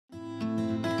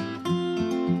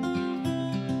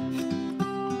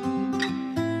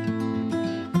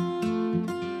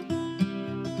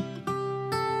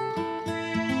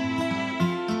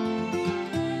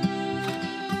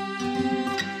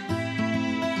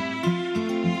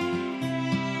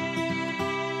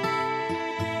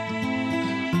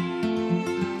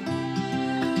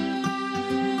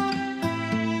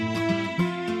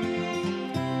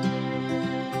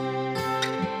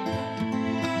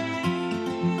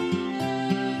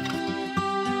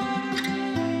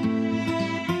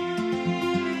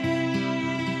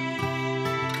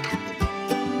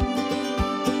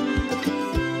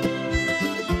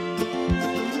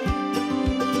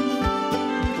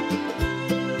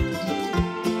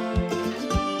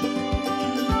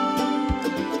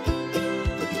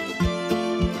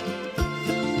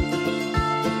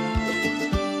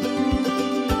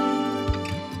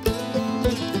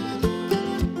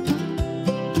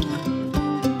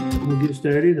we'll get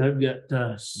started. I've got,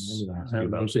 I Maybe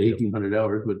don't want to say 1,800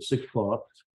 hours, but 6 o'clock.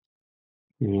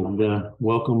 And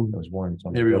welcome Those warrants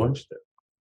on everyone.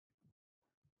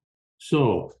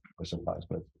 So,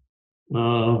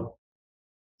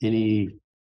 anything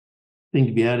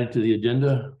to be added to the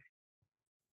agenda?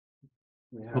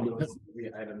 We have those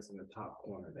 3 items in the top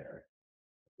corner there.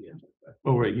 Yeah.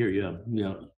 Oh, right here,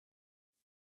 yeah.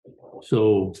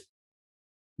 So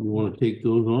we want to take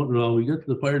those on. Well, we got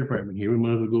the fire department here. We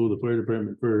might as well go with the fire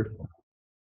department first.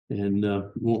 And we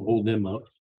won't hold them up.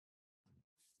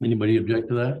 Anybody object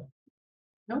to that?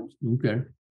 No. Okay.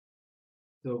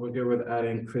 So we're good with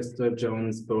adding Krista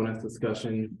Jones bonus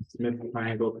discussion, Smith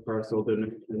Triangle parcel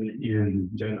donation, and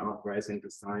Jen authorizing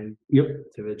to sign.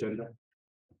 Yep. To the agenda.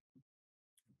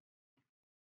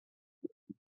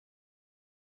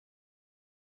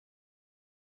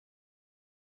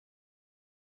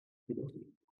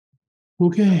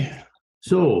 Okay,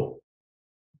 so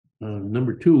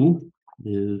number 2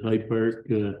 is Hyde Park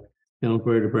Town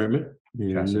Fire Department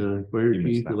and Fire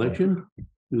Chief election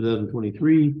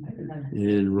 2023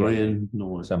 and Ryan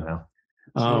Nolan. Somehow.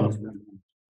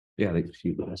 Yeah,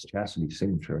 that's Chastity's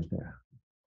signature right there.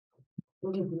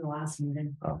 We'll do from the last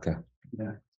meeting. Okay.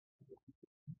 Yeah.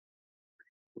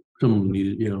 Someone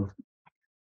needed,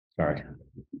 Sorry.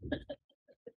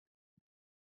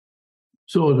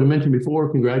 So as I mentioned before,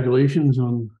 congratulations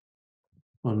on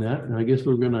that. And I guess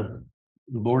the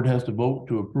board has to vote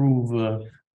to approve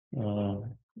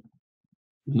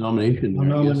nomination. I'll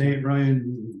nominate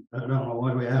Ryan. I don't know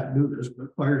why we have to do this,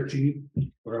 but fire chief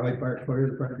for Hyde Park Fire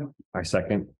Department. I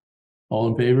second. All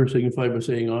in favor, signify by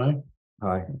saying aye.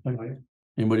 Aye.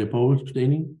 Anybody opposed,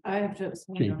 abstaining? I have to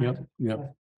abstain.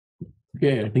 Yep.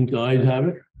 Okay, I think the ayes have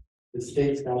it. The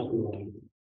state's got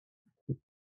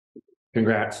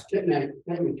Congrats. I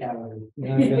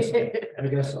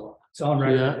guess so. It's on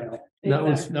right Yeah. That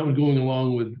was going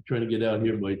along with trying to get out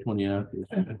here by 20 after.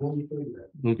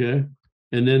 Okay,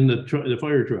 and then the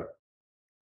fire truck.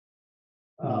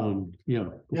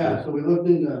 Yeah, so we looked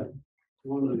into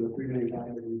one of the 3 main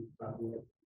categories.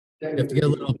 You have to get a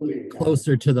little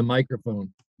closer to the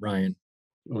microphone, Ryan.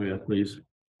 Oh, yeah, please.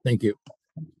 Thank you.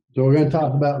 So we're gonna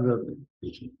talk about the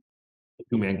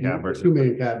 2-man cab versus.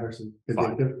 2-man cab versus. They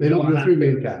don't do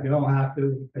 3-man cab. You don't have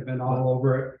to. They've been all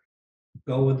over it.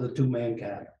 Go with the 2-man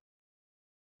cab.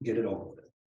 Get it over with.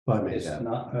 5-man It's cab.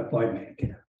 not a 5-man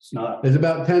cab. It's not, It's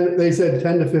about 10, they said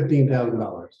 $10,000 to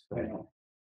 $15,000. I know.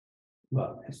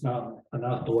 But it's not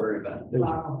enough to worry about.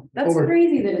 Wow, that's Over-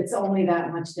 crazy that it's only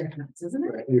that much difference, isn't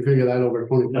it? You figure that over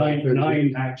 25.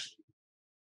 9 actually.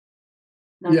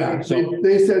 Not Yeah, very-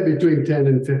 they said between $10,000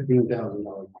 and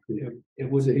 $15,000. It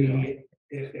would be,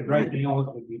 right now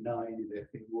it would be 9 if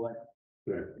it would,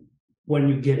 Right. when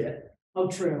you get it, Oh,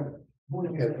 true.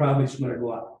 it probably is gonna go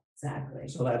up. Exactly.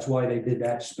 So that's why they did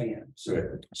that span.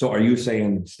 So, So are you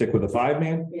saying stick with a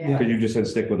 5-man? Yeah. Because you just said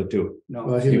stick with a 2. no.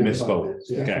 Well, he You meant misspoke. 5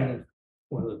 minutes, yeah. Okay.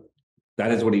 Well,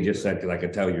 That is what he just said, because I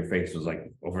could tell your face was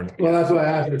like over. Well, that's why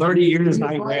I asked. 30 years,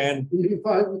 9 grand. You need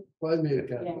 5-man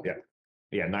cab. Yeah.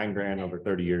 Yeah, 9 grand over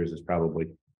 30 years is probably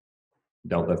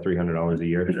delta $300 a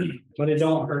year. But it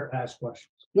don't hurt to ask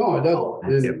questions. No, it Oh,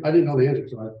 doesn't. I didn't know the answer,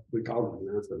 so we called them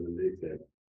and asked them, and they said,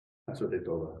 that's what they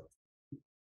told us.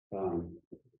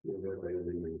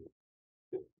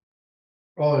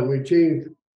 Oh, and we changed.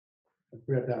 I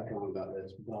forgot to ask Ron about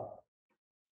this, but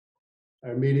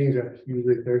our meetings are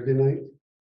usually Thursday nights.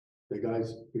 The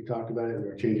guys, we talked about it, and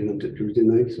we're changing them to Tuesday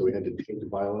nights, so we had to change the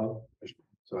bylaw.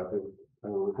 So I think, I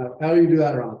don't know, how do you do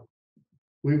that, Ron?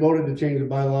 We voted to change the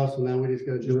bylaw, so now we just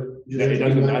gotta do it. Yeah, it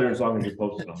doesn't matter as long as you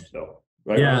post them still.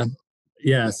 Right? Yeah.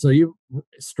 Yeah. So you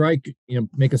strike,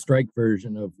 make a strike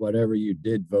version of whatever you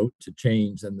did vote to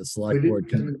change, and the We select board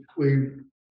did, can.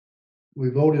 we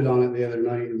voted on it the other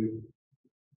night, and we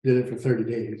did it for 30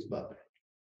 days, but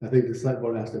I think the select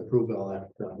board has to approve all that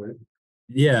stuff, right?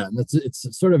 Yeah, and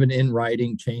it's sort of an in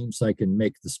writing change, so I can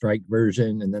make the strike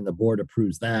version, and then the board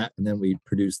approves that, and then we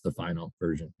produce the final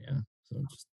version. Yeah. So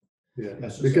just. Yeah,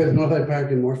 That's just- because North Hyde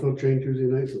Park and Morrisville trained Tuesday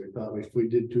nights, so we thought if we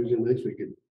did Tuesday nights, we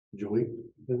could join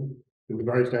them. And we've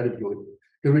already started joining,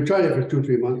 because we tried it for 2 or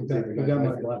 3 months. You got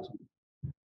my blessing.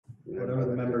 Whatever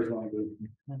the members want to do.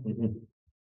 Mhm.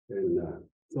 And,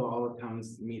 So all the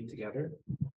towns meet together.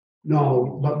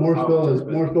 no, but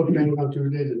Morrisville training on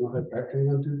Tuesdays and North Hyde Park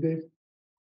training on Tuesdays.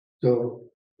 So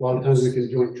a lot of times we can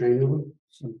joint train with them.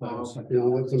 Sometimes. Sometimes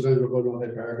we'll go to North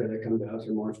Hyde Park and they come to us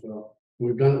in Morrisville.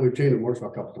 We've trained in Morrisville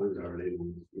a couple times already.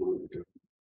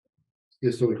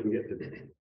 Just so we can get to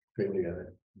train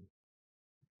together.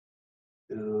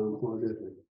 What was it?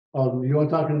 Oh, you want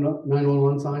to talk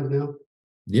 911 signs now?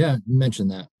 Yeah, you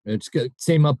mentioned that. It's good.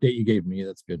 Same update you gave me.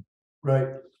 That's good. Right.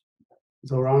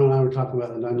 So Ron and I were talking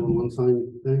about the 911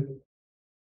 sign thing.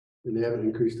 And they haven't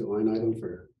increased the line item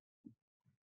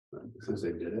since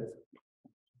they did it.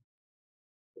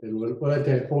 And what I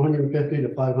take, 450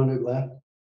 to 500 left,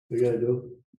 we gotta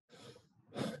do.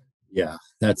 Yeah,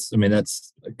 that's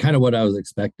kind of what I was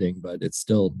expecting, but it's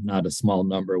still not a small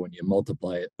number when you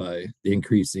multiply it by the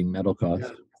increasing metal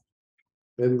cost.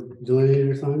 And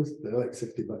delineator signs, they're like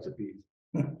 $60 a piece.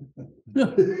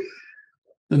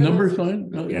 The number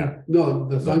sign? Oh, Yeah. No,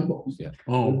 the sign posts. Yeah.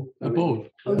 Oh, the post.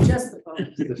 Oh, just the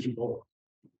phone.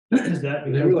 Is that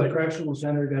They because were the like- correctional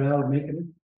center got out of making it?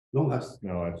 No,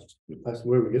 No, that's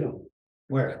where we get them.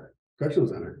 Where? Correctional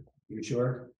center. You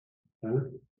sure? Huh?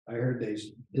 I heard they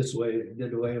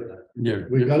did away with that. Yeah.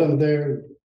 We got them there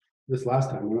this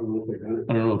last time. I don't know if they've done it.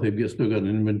 I don't know if they've still got an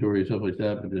inventory and stuff like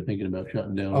that, but they're thinking about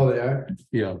shutting down. Oh, they are?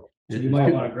 Yeah. So you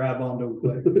might want to grab onto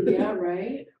it quick. Yeah,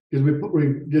 right? Because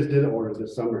we just did order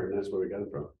this summer and that's where we got it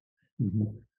from.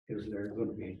 Mhm. Because they're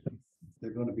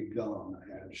gonna be gone,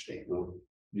 I understand. No.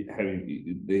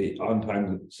 having the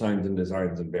on-time signs and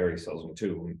designs, and Barry sells them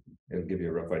too. It'll give you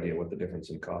a rough idea what the difference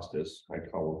in cost is. I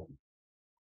call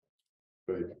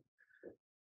Right.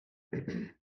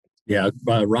 Yeah,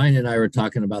 Ryan and I were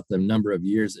talking about the number of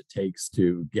years it takes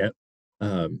to get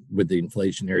with the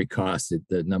inflationary costs,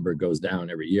 the number goes down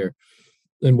every year.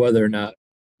 And whether or not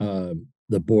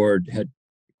the board had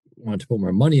wanted to put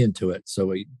more money into it.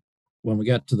 So when we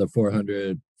got to the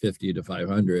 450 to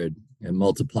 500 and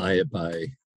multiply it by,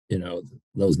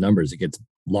 those numbers, it gets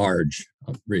large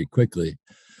very quickly.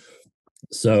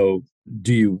 So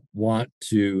do you want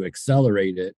to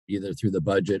accelerate it either through the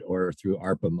budget or through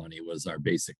ARPA money was our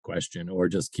basic question, or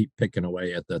just keep picking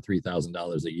away at the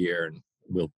 $3,000 a year and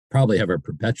we'll probably have a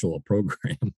perpetual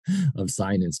program of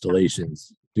sign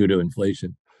installations due to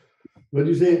inflation. What did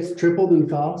you say? It's tripled in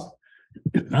cost?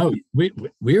 Oh, we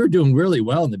were doing really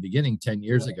well in the beginning 10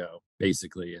 years ago,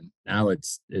 basically, and now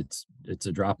it's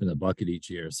a drop in the bucket each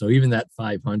year. So even that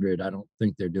 500, I don't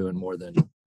think they're doing more than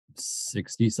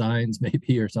 60 signs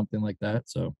maybe or something like that.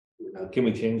 So it. Can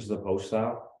we change the post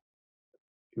style?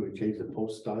 Can we change the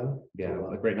post style? Yeah,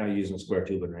 like right now you're using square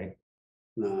tubing, right?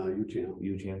 No, you can.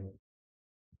 You can.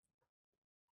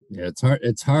 yeah,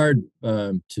 it's hard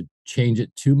to change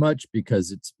it too much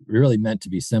because it's really meant to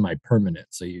be semi-permanent.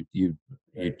 So you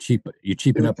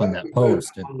cheapen up on that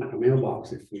post. And, Like a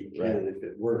mailbox if we Right. can, if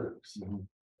it works.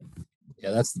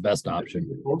 yeah, that's the best option.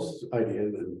 The post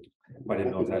idea, then. I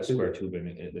didn't know if that square tubing,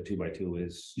 the 2x2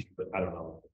 is, but I don't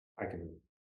know. I can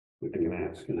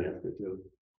ask. Can ask it too.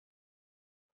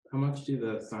 How much do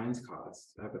the signs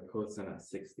cost? I have a post in at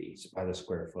 60. by the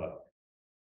square foot.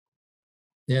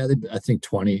 Yeah, I think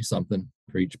 20 something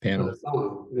for each For panel. the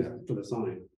sign, yeah, for the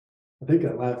sign. I think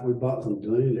we bought some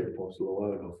delineator posts a little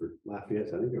while ago for Lafayette.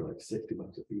 I think they're like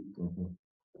 $60 a piece.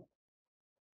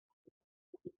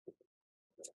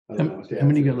 I don't know what the How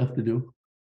many you answer got left to do?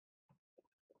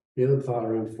 The other thought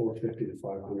around 450 to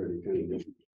 500, you kind of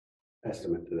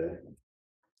estimate today.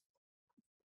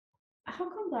 How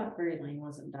come Blackberry Lane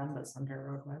wasn't done, but Center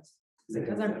Road was? Is it They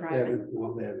because I'm haven't- private?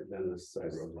 Well, they haven't done this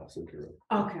side road, not Center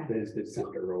Road. Okay, They just did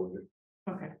Center Road.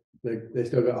 okay. They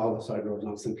still got all the side roads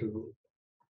on Center Road.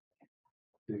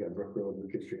 They got Brook Road,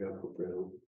 Wicked Street, Apple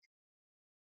Trail,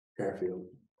 Garfield.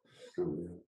 Oh,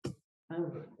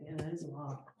 yeah, that is a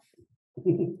lot.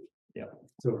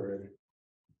 So we're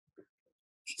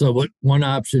So one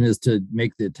option is to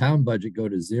make the town budget go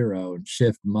to zero and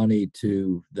shift money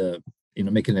to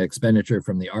making an expenditure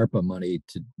from the ARPA money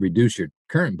to reduce your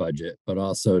current budget, but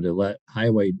also to let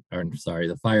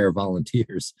the fire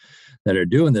volunteers that are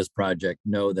doing this project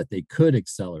know that they could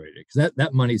accelerate it. Because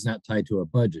that money's not tied to a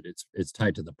budget, it's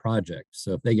tied to the project.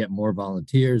 So if they get more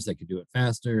volunteers, they can do it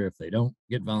faster. If they don't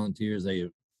get volunteers,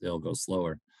 they'll go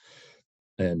slower.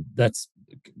 And that's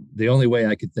the only way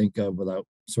I could think of without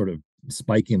sort of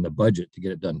spiking the budget to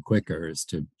get it done quicker is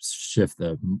to shift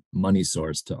the money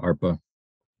source to ARPA.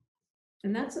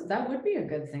 And that would be a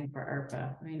good thing for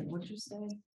ARPA. I mean, what'd you say?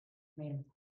 I mean,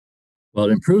 Well,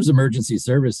 it improves emergency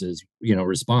services,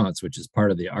 response, which is part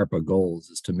of the ARPA goals,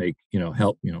 is to make,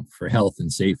 help, for health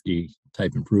and safety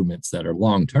type improvements that are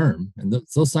long-term. And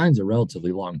those signs are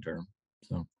relatively long-term.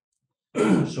 So,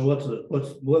 So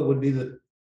what would be the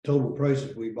total price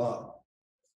if we bought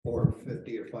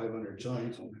 450 or 500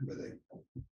 signs and everything?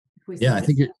 if we yeah, I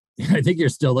said- think you're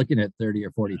still looking at 30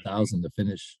 or 40,000 to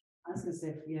finish. I was gonna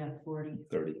say, yeah, 40.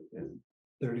 30. Yeah.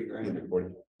 30 grand. 40.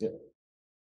 Yeah.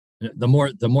 The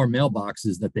more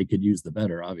mailboxes that they could use, the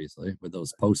better, obviously, with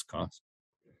those post costs.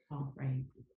 Oh, right.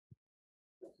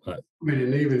 I mean,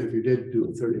 and even if you did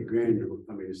do 30 grand,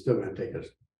 I mean, it's still gonna take us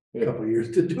a couple of years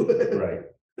to do it. Right.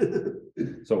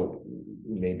 So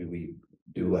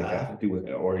like do it,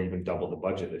 or even double the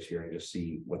budget this year and just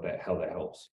see how that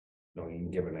helps. You know, you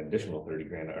can give an additional 30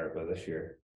 grand to ARPA this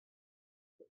year.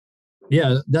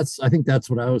 Yeah, I think that's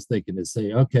what I was thinking, is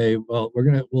say, okay, well,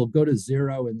 we'll go to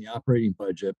 0 in the operating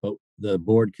budget, but the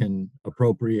board can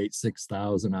appropriate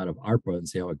 6,000 out of ARPA and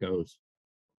see how it goes.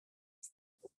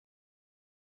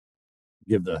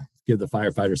 Give the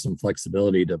firefighters some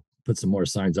flexibility to put some more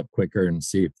signs up quicker and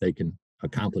see if they can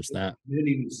accomplish that. You didn't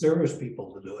even service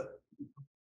people to do it.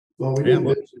 Well, we Yeah, did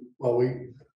well-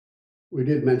 mention, we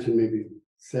did mention maybe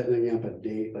setting up a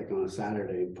date, like on a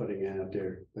Saturday and putting it out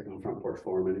there, like on Front Porch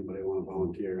Forum, anybody want to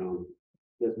volunteer on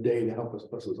this day to help us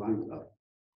put some signs up.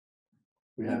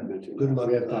 We have mentioned. Good that. luck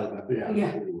We have with thought that. about,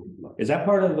 Yeah. Is that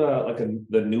part of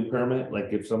the new permit? Like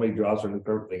if somebody draws their new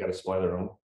permit, they gotta supply their own?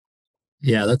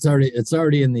 Yeah, it's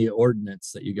already in the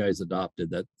ordinance that you guys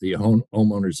adopted, that the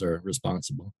homeowners are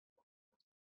responsible.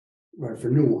 Right, for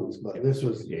new ones, but this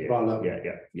was brought up.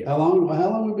 Yeah. How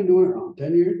long we been doing it, Ron?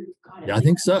 10 years? God, Yeah, I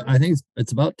think so. I think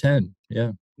it's about 10.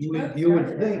 Yeah. You Well, would, you would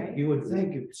started it, think, right? you would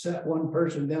think if set one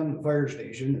person down at the fire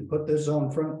station and put this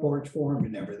on Front Porch Forum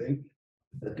and everything,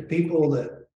 that the people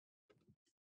that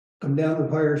come down to the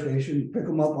fire station, pick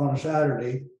them up on a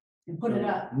Saturday, And put it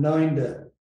up. 9 to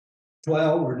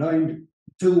 12 or 9 to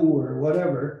 2 or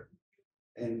whatever,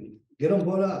 and get them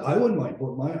put up. I wouldn't mind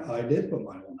putting I did put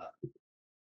mine on up.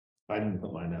 I didn't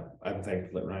put mine up. I'm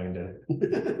thankful that Ryan did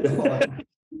it.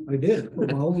 I did.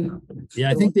 put my own-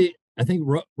 Yeah, I think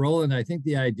Roland, I think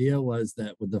the idea was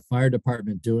that with the fire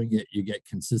department doing it, you get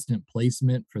consistent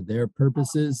placement for their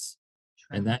purposes.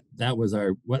 And that was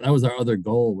our other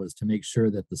goal, was to make sure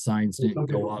that the signs Some didn't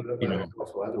people go up, put it you up know. at their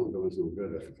house, well, I don't do it so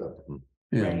good if it's up.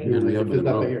 Yeah. Right. usually If up in it's the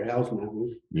up at road. your house,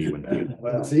 man. You and you. I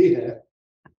Well, don't see it.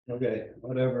 okay,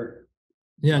 whatever.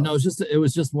 Yeah, no, it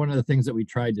was just one of the things that we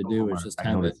tried to do, is just I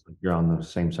have it. noticed you're on the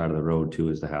same side of the road too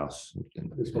as the house.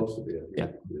 It's supposed to be.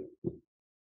 Yeah.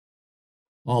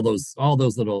 All those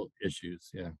little issues.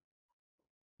 Yeah.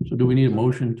 So do we need a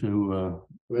motion to,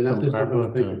 I mean, that's just something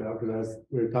to think ARPA, about, because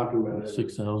we were talking about it.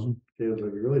 6,000? It was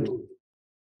like, you really don't.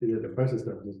 The price of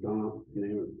stuff has gone up,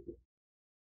 you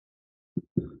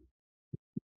know.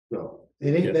 So.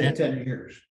 It ain't Yeah. been 10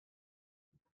 years.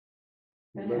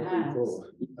 And it has.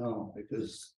 No,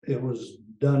 because it was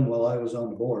done while I was on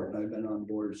the board, and I've been on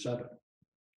board 7.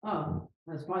 Oh,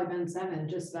 that's probably been 7,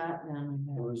 just that then.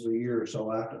 It was a year or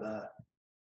so after that.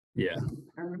 Yeah.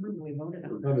 I remember when we voted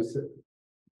on it. That was it.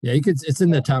 Yeah, it's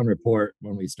in the town report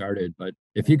when we started, but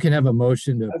if you can have a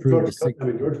motion to That's approve the George Cook, I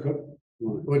mean, George Cook,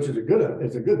 which is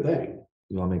it's a good thing.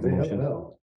 You wanna make a They help motion?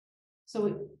 out.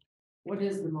 What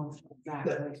is the motion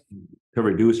exactly? To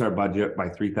reduce our budget by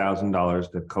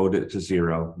 $3,000, to code it to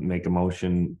 0, make a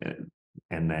motion,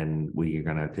 and then we are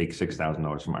gonna take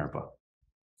 $6,000 from ARPA.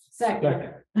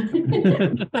 Second.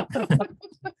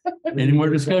 Any more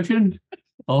discussion?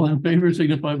 All in favor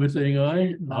signify by saying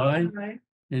aye. Aye. Right.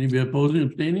 Anybody opposing,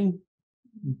 abstaining?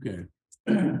 Okay.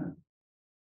 They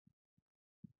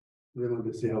want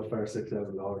to see how far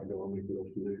 $6,000 go, and we can go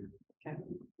from there. Okay.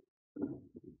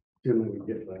 Generally, we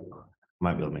get like.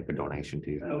 Might be able to make a donation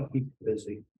to you. I'll keep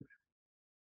busy.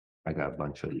 I got a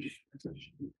bunch of.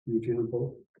 You can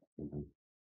vote.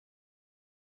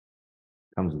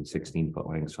 Comes in 16-foot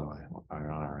lengths, so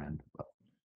are on our end, but.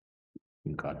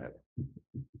 You got it.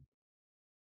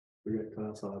 We got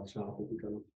class on shop. We can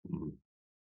come. Mhm.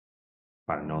 If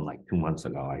I'd known like 2 months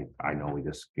ago, I know we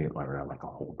just get like a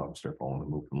whole dumpster full and we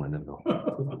moved from Lindenville.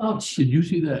 Oh, Did you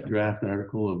see that draft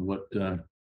article of what they're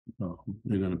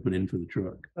gonna put in for the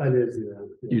truck? I did see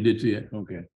that. You did see it?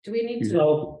 Okay. do we need to?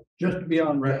 So, just to be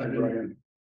on record, Ryan,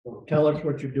 tell us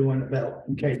what you're doing about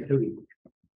K2,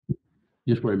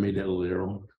 Just where I made that little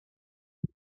arrow.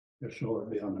 just so it'll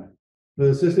be on there. The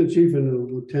assistant chief and the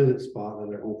lieutenant spot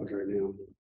that are open right now.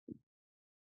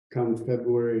 Come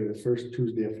February, the first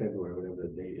Tuesday of February, whatever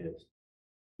the date is.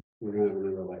 We're gonna have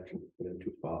another election for the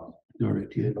 2 spots. All right,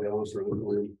 yeah. Anybody else run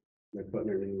for them, they're putting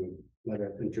their name with letter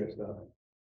of interest up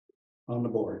On the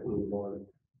board, on the board.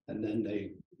 and then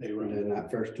they And run then it.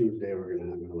 that first Tuesday, we're gonna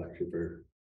have an election for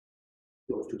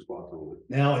those 2 spots only.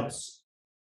 Now it's,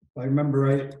 if I remember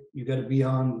right, you gotta be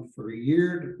on for a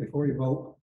year before you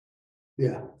vote.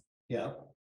 Yeah, Yeah.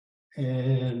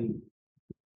 And,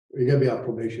 you gotta be on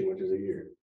probation, which is a year.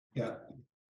 yeah,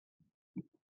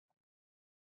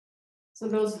 So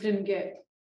those didn't get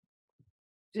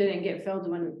filled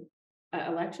when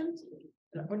elections?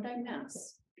 What did I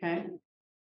miss? Okay,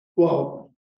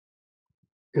 Well.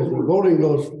 Cause the voting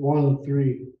goes 1,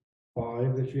 3,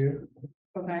 5 this year,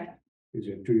 okay. these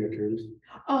are 2-year terms.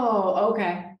 Oh,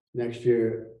 okay. Next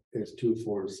year is 2,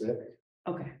 4, and 6.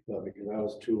 Okay, but because I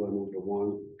was 2, I moved to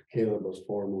 1, Caleb was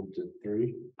 4, moved to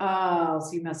 3. oh,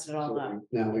 so you messed it all So up.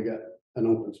 now we got an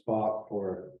open spot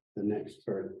for the next,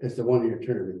 or it's a 1-year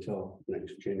term until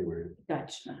next January.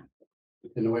 Gotcha,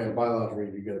 In the way our bylaws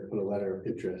read, you gotta put a letter of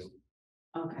interest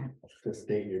okay, to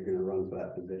state you're gonna run for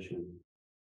that position.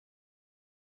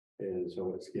 And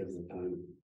so it gives the time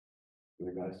for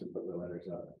the guys to put the letters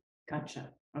up, gotcha,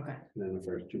 okay. and then the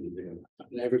first 2 to do.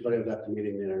 And everybody was at the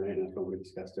meeting the other night, and that's what we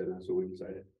discussed it, and that's what we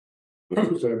decided.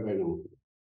 So everybody knows.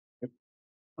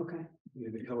 Okay,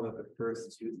 Maybe held up the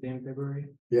first Tuesday in February.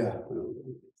 Yeah, I don't know,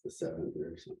 it's the 7th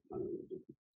or something, I don't know what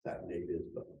that date is,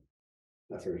 but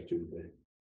that first Tuesday.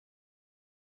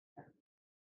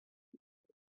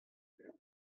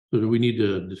 So do we need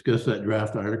to discuss that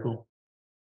draft article?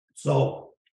 So.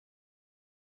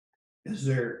 Is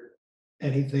there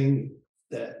anything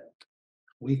that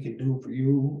we can do for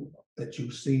you that you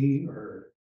see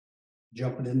or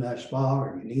jumping in that spot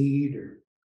or you need or?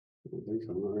 I don't think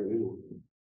so, not right now.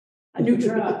 a new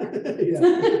truck. Yeah.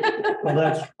 Well,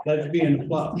 that's being,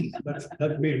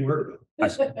 that's being worked. on. I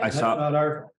That's saw, not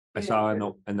our, I saw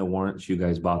in the warrants, you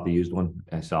guys bought the used one.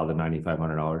 I saw the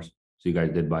 $9,500. So you guys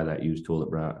did buy that used tool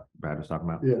that Brad was talking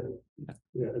about.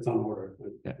 Yeah, it's on order.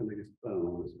 Yeah. I think it's, I don't know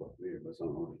when it's supposed to be, but it's on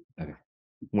order.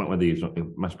 Went with the used one.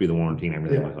 It must be the warranty and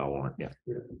everything was all warrant. Yeah.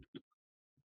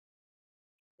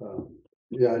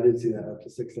 Yeah, I did see that up to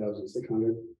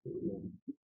 6,600.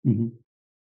 Mhm.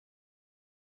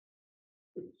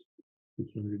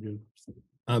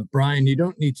 Brian, you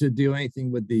don't need to do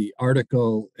anything with the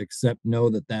article except know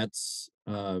that that's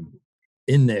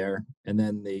in there, and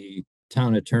then the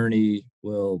town attorney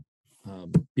will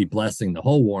be blessing the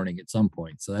whole warning at some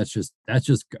point. So that's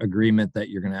just agreement that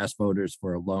you're going to ask voters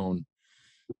for a loan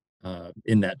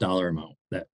in that dollar amount,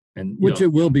 that, and which Yeah.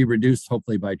 it will be reduced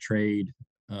hopefully by trade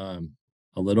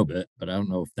a little bit, but I don't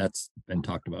know if that's been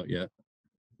talked about yet.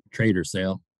 Trade or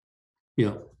sale.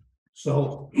 Yeah,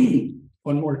 so,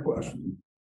 one more question.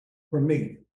 For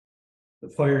me, the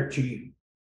fire chief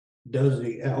does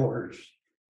the hours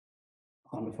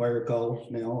on the fire calls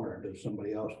now, or does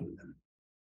somebody else do them?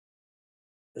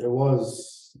 It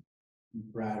was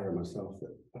Brad or myself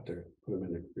that put them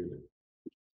in the computer.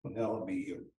 Well, that would be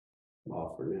you.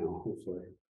 Off for now, hopefully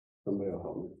somebody will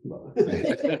help me. But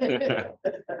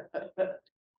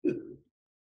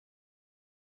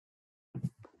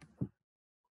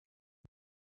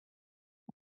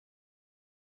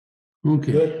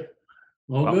okay, Good.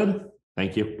 all Well, good?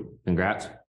 Thank you. Congrats.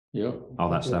 Yeah. All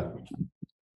that stuff.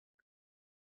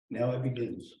 Now it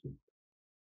begins.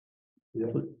 yeah,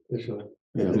 for sure.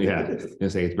 Yeah. I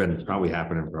say it's been probably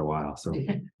happening for a while. So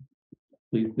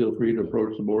Please feel free to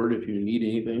approach the board if you need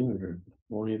anything or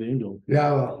want anything, don't.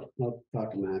 Yeah, well, I'll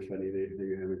talk to Matt if I need anything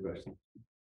or have any questions.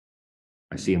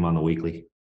 I see him on the weekly.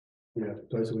 Yeah,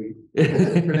 twice a week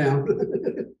for now.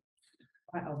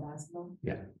 Wow, basketball.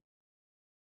 Yeah.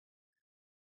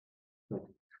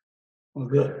 Well,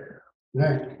 good. All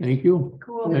right. Thank you.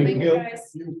 Cool, Thank thank you. you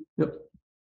guys. Yep.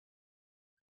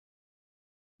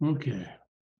 Okay.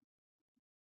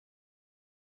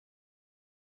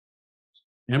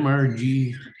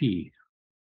 MRGP.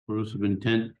 Notice of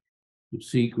intent to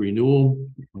seek renewal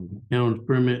of the town's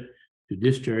permit to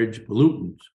discharge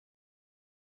pollutants.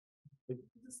 What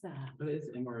is that? What does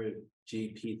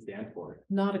MRGP stand for?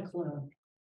 Not a clue.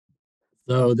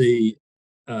 So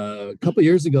a couple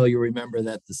years ago, you remember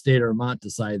that the state of Vermont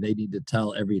decided they need to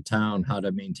tell every town how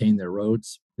to maintain their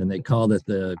roads, and they called it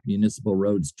the Municipal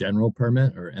Roads General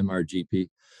Permit, or MRGP.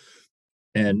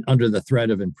 And under the threat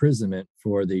of imprisonment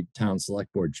for the town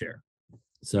select board chair.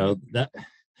 So that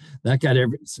got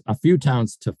a few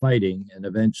towns to fighting, and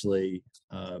eventually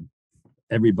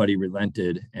everybody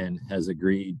relented and has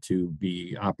agreed to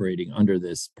be operating under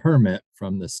this permit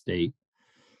from the state,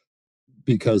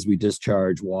 because we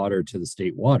discharge water to the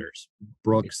state waters,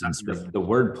 brooks and streams. The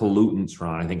word pollutants,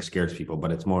 Ron, I think scares people,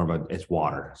 but it's more of it's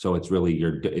water. So it's really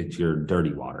your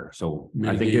dirty water. So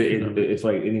I think it's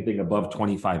like anything above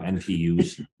 25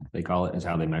 NTUs, they call it, is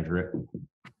how they measure it.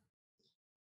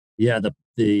 Yeah,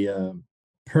 the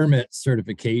permit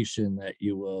certification that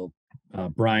you will,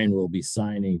 Brian will be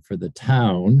signing for the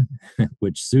town,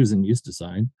 which Susan used to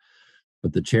sign,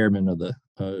 but the chairman of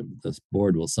this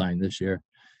board will sign this year.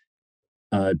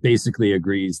 Basically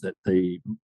agrees that the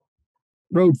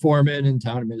road foreman and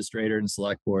town administrator and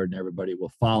select board and everybody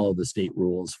will follow the state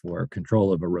rules for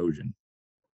control of erosion.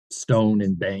 Stone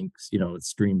and banks,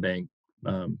 stream bank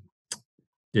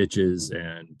ditches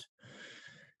and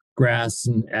grass,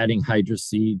 and adding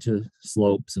hydroseed to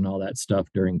slopes and all that stuff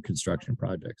during construction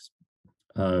projects.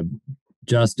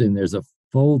 Justin, there's a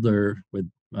folder with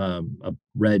a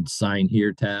red sign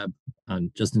here tab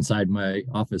on just inside my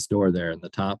office door there in the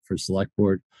top for select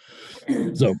board.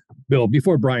 So Bill,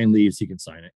 before Brian leaves, he can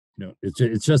sign it. You know,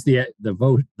 it's just the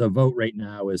vote right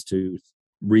now is to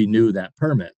renew that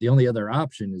permit. The only other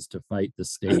option is to fight the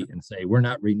state and say, we're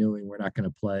not renewing, we're not going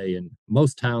to play. And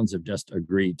most towns have just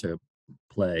agreed to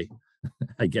play,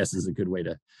 I guess is a good way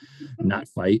to not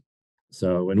fight.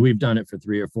 So, and we've done it for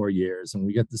 3 or 4 years, and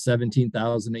we get the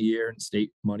 17,000 a year in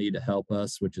state money to help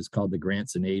us, which is called the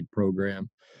Grants and Aid Program.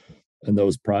 And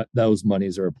those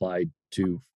monies are applied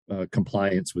to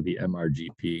compliance with the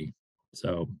MRGP.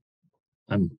 So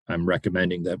I'm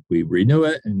recommending that we renew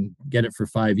it and get it for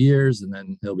 5 years, and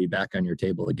then he'll be back on your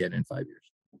table again in 5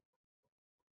 years.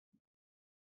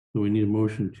 So we need a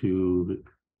motion to,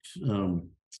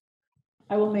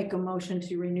 I will make a motion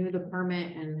to renew the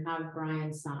permit and have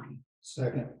Brian sign.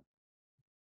 Second.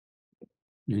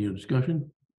 any other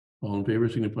discussion? All in favor,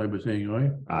 signify by saying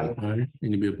aye. Aye. Aye.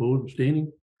 Anybody opposed,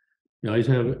 abstaining? The ayes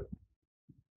have it.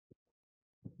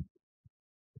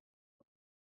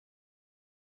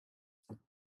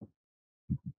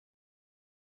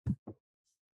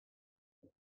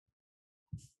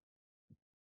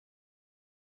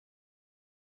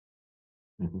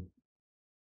 Mhm.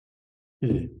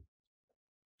 Okay.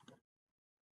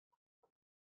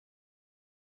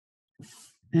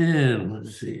 And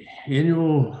let's see,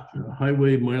 annual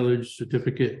highway mileage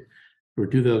certificate for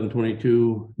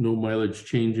 2022, no mileage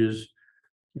changes.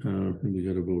 We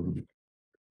got to vote on it.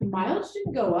 The mileage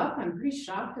didn't go up. I'm pretty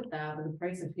shocked at that with the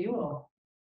price of fuel.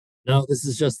 No, this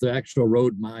is just the actual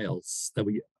road miles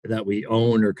that we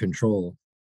own or control.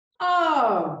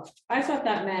 Oh, I thought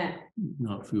that meant,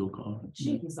 Not fuel cost.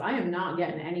 jeez, I am not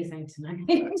getting anything tonight.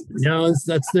 No,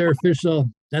 that's their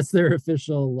official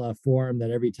form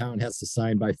that every town has to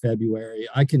sign by February.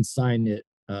 I can sign it,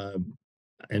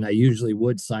 and I usually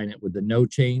would sign it with the no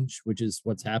change, which is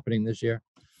what's happening this year.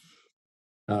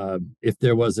 If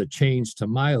there was a change to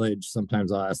mileage,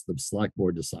 sometimes I'll ask the select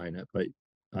board to sign it, but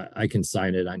I can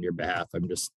sign it on your behalf. I'm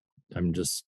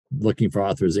just looking for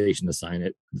authorization to sign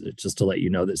it, just to let you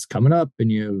know this coming up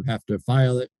and you have to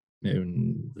file it.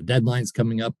 And the deadline's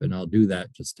coming up, and I'll do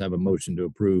that. Just have a motion to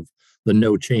approve the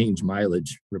no change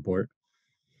mileage report.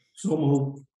 So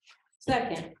moved.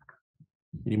 Second,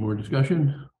 Any more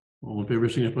discussion? All in favor,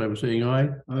 signify by saying aye.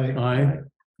 Aye. Aye.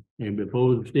 Anybody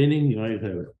opposed, abstaining? The ayes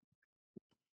have it.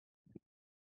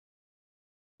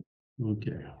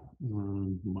 Okay.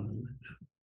 Mileage.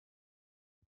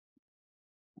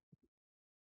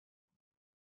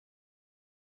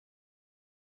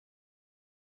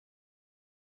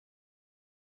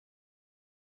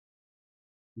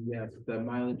 Yes, the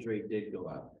mileage rate did go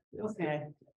up. okay,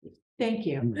 thank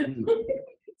you.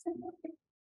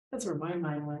 That's where my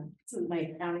mind went. This is my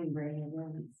accounting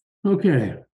brain.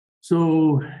 Okay,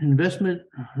 so investment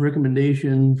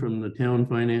recommendation from the town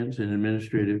finance and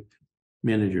administrative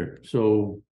manager.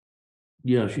 So,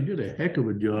 yeah, she did a heck of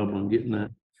a job on getting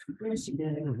that Yes, she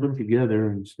did. put together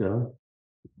and stuff.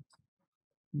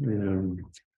 Yeah.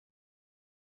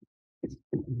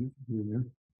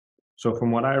 So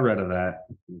from what I read of that,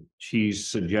 she's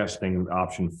suggesting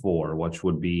option 4, which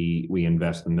would be we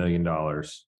invest $1 million.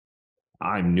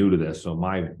 I'm new to this, so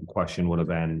my question would have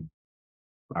been,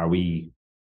 are we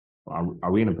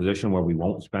in a position where we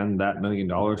won't spend that $1 million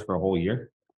for a whole year?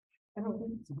 I don't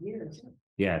think it's years.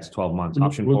 Yeah, it's 12 months.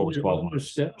 Option 4 was 12 months.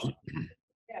 Steps.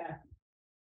 Yeah.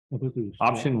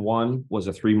 Option 1 was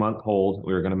a 3-month hold.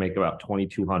 We were going to make about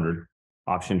 2,200.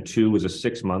 Option 2 was a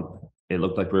 6-month. It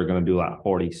looked like we were going to do about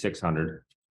 4,600.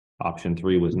 Option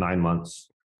 3 was 9 months.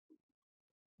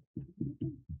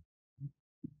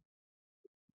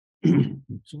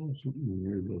 It's all something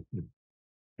weird about it.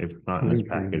 It's not in this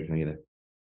package either.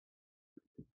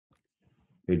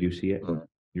 Did you see it?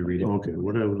 You read it? Okay,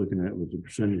 what I was looking at was the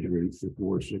percentage rate for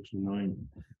 4, 6, and 9,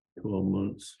 12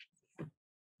 months.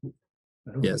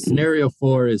 Yeah, scenario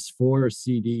 4 is 4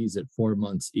 CDs at 4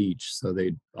 months each, so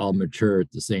they all mature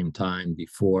at the same time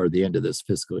before the end of this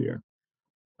fiscal year.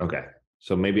 Okay,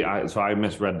 so maybe I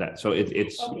misread that. So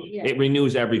it's Okay, yeah. it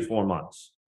renews every 4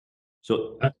 months.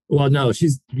 So Well, no,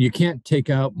 you can't take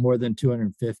out more than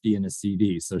 250 in a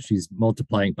CD, so she's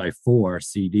multiplying by 4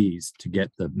 CDs to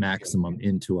get the maximum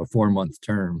into a 4-month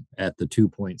term at the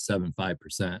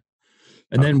 2.75%.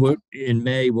 And then in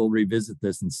May, we'll revisit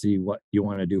this and see what you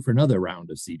want to do for another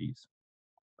round of CDs.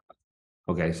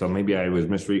 okay, so maybe I was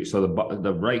misreading. So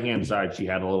the right hand side, she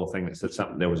had a little thing that said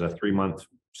something. There was a 3-month,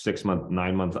 6-month,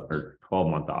 9-month, or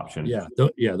 12-month option. Yeah,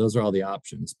 those are all the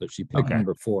options, but she picked Okay.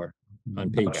 number 4 on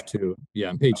page 2. Yeah,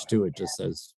 on page 2, it just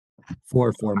says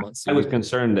for 4 months. I was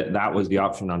concerned that that was the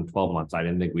option on 12 months. I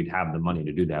didn't think we'd have the money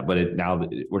to do that, but now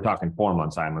that we're talking 4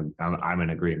 months, I'm in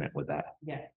agreement with that.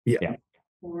 Yeah.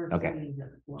 Okay.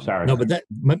 Sorry. No, but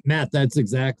Matt, that's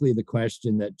exactly the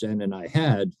question that Jen and I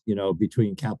had,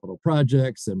 between capital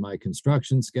projects and my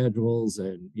construction schedules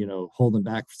and, holding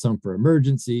back some for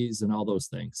emergencies and all those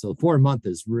things. So 4 month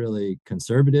is really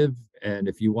conservative. And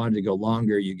if you wanted to go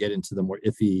longer, you get into the more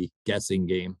iffy guessing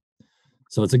game.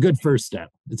 So it's a good first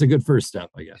step. I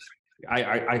guess.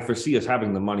 I foresee us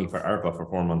having the money for ARPA for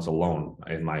 4 months alone,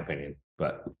 in my opinion,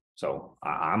 but so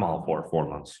I'm all for 4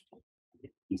 months.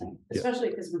 Especially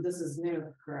because this is new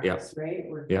for Yeah. us, right?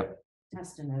 We're Yeah.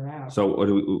 testing it out. So what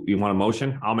do you want a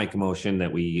motion? I'll make a motion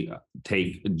that we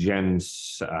take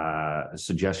Jen's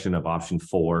suggestion of option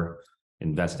 4,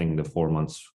 investing the 4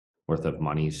 months worth of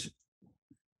monies.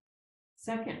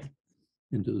 Second.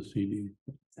 Into the CD.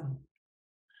 So,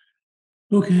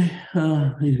 Okay,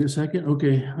 need to get a second?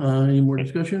 Okay, any more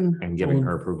discussion? And giving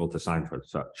her approval to sign for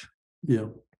such. Yeah.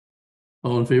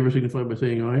 All in favor signify by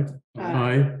saying aye.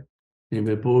 Aye.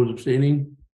 Anybody opposed,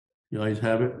 abstaining? The ayes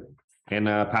have it. And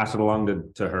pass it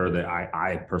along to her that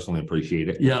I personally appreciate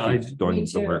it. Yeah, She's doing Me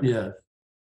the too. work. Yeah.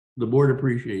 The board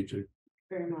appreciates it.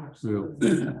 very much. Yeah.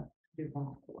 Do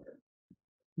volunteer.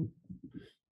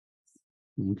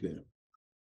 Okay.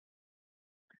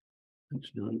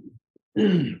 That's done.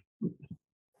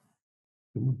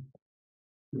 Come on.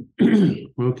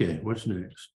 Okay, what's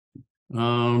next?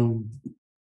 The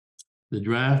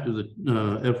draft of the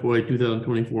FY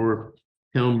 2024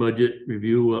 town budget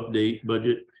review update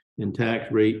budget and tax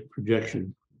rate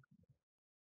projection.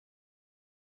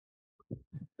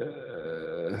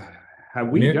 Have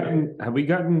we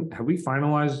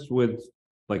finalized with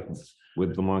the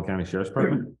Vermont County Sheriff's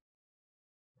Department?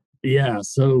 Yeah,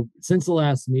 so since the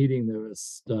last meeting, there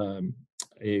was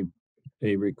a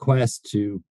request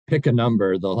to pick a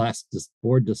number. The last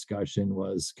board discussion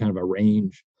was kind of a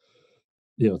range,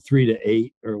 3 to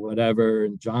 8 or whatever.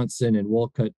 And Johnson and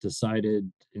Wolcott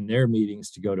decided in their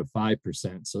meetings to go to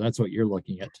 5%. So that's what you're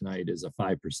looking at tonight is a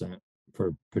 5%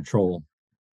 for patrol.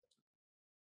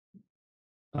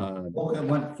 Okay,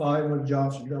 went 5 with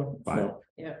Johnson, go. 5.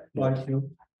 Yeah. 5,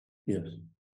 2. Yes.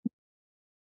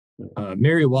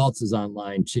 Mary Waltz is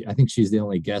online. I think she's the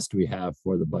only guest we have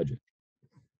for the budget.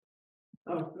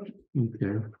 Oh,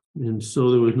 Okay, and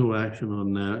so there was no action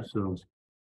on that, so.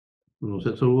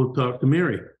 So we'll talk to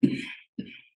Mary.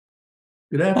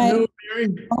 Good afternoon,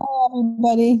 Mary. Hi,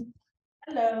 everybody.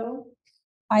 hello.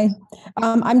 Hi.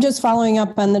 I'm just following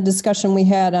up on the discussion we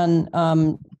had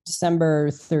on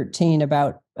December 13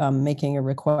 about making a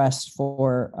request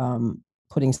for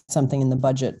putting something in the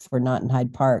budget for Not in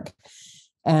Hyde Park.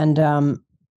 And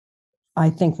I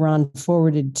think Ron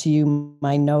forwarded to you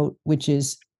my note, which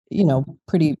is,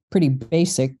 pretty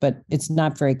basic, but it's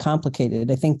not very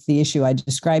complicated. I think the issue I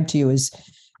described to you is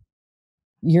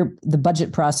the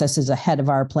budget process is ahead of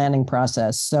our planning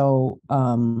process. So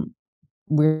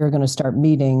we're going to start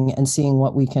meeting and seeing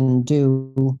what we can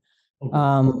do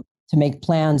to make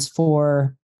plans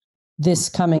for this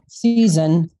coming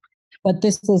season. But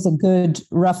this is a good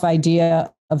rough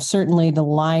idea of certainly the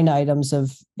line items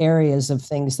of areas of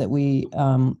things that we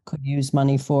could use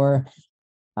money for.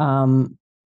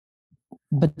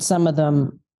 But some of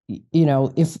them,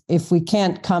 if we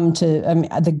can't come to,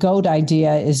 the goat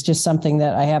idea is just something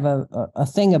that I have a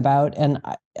thing about, and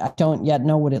I don't yet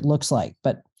know what it looks like.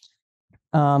 But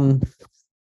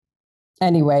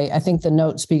anyway, I think the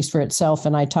note speaks for itself.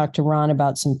 And I talked to Ron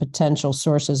about some potential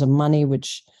sources of money,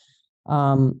 which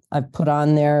I've put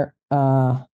on there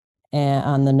and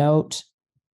on the note.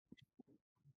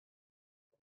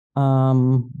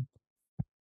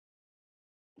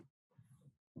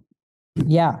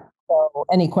 Yeah. So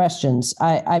any questions?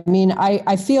 I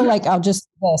feel like I'll just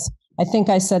this. I think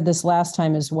I said this last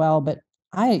time as well, but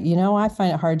I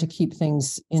find it hard to keep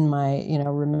things in my,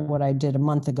 remember what I did a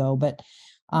month ago, but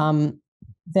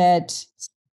that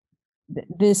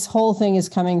this whole thing is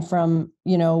coming from,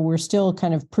 we're still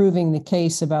kind of proving the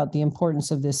case about the importance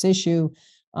of this issue.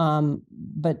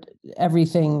 But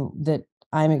everything that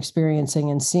I'm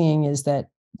experiencing and seeing is that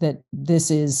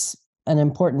this is an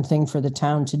important thing for the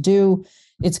town to do.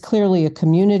 It's clearly a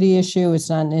community issue.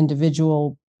 It's not an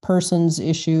individual person's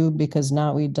issue because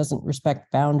Knotweed doesn't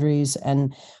respect boundaries,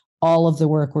 and all of the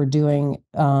work we're doing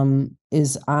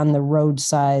is on the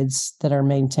roadsides that are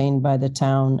maintained by the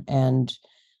town, and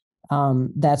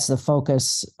that's the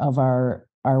focus of our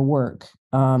work.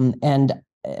 And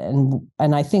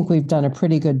I think we've done a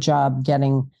pretty good job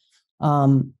getting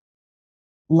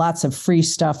lots of free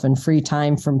stuff and free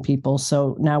time from people.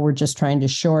 So now we're just trying to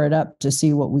shore it up to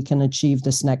see what we can achieve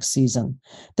this next season.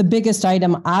 The biggest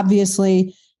item,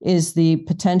 obviously, is the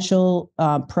potential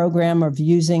program of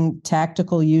using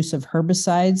tactical use of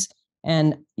herbicides.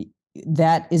 And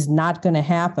that is not going to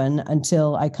happen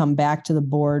until I come back to the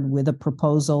board with a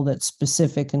proposal that's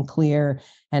specific and clear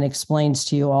and explains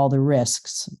to you all the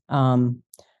risks.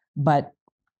 But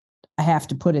I have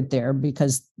to put it there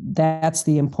because that's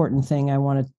the important thing I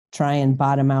want to try and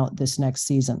bottom out this next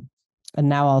season. And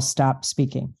now I'll stop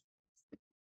speaking.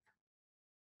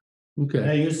 Okay.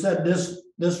 Now, you said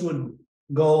this would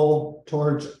go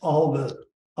towards all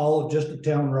of just the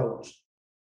town roads.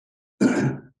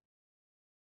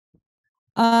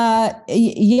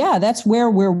 Yeah, that's where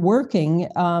we're working,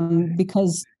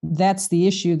 because that's the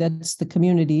issue. That's the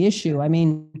community issue. I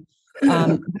mean,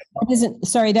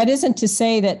 that isn't to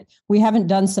say that we haven't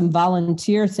done some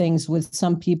volunteer things with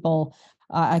some people.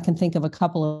 I can think of a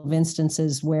couple of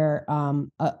instances where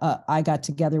I got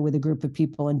together with a group of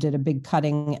people and did a big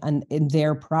cutting in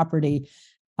their property,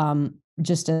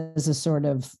 just as a sort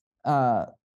of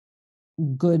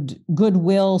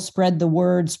goodwill, spread the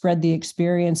word, spread the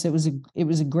experience. It was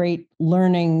a great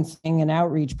learning thing and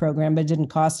outreach program, but it didn't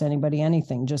cost anybody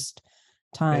anything, just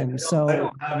time. So I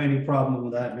don't have any problem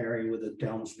with that, Mary, with the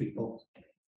townspeople.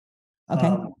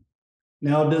 okay.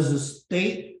 Now, does the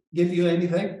state give you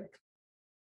anything?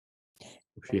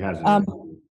 She has a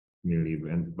community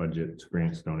event budget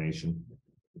grants donation.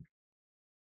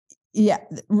 Yeah,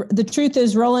 the truth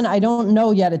is, Roland, I don't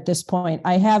know yet at this point.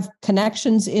 I have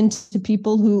connections into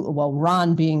people who, well,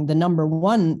 Ron being the number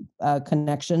one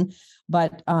connection,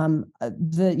 but I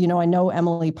know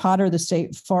Emily Potter,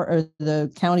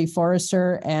 the county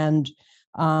forester, and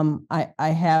I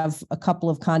have a couple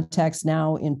of contacts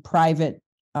now in private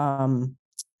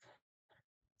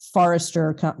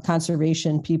forester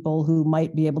conservation people who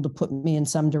might be able to put me in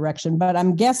some direction. But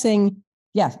I'm guessing,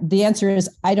 yeah, the answer is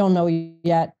I don't know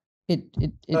yet.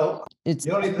 It's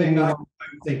the only thing I'm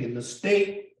thinking, the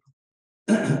state,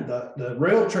 the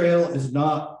rail trail is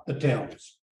not the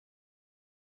town's.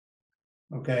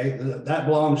 Okay, that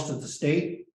belongs to the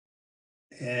state.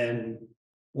 And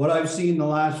what I've seen the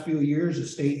last few years, the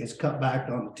state has cut back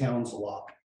on the towns a lot.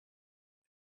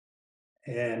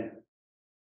 And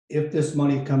if this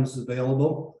money comes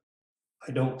available,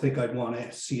 I don't think I'd want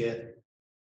to see it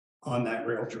on that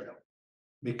rail trail,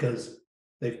 because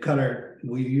they've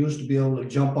we used to be able to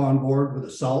jump on board with the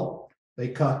salt. They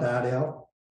cut that out.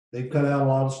 They've cut out a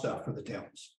lot of stuff for the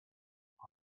towns.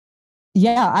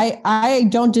 Yeah, I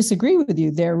don't disagree with you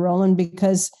there, Roland,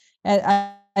 because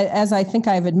as I think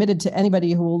I've admitted to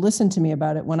anybody who will listen to me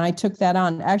about it, when I took that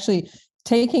on, actually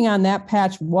taking on that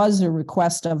patch was a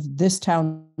request of this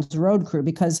town's road crew,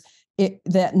 because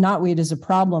that knotweed is a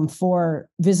problem for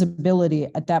visibility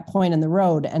at that point in the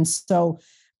road. And so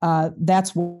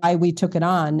that's why we took it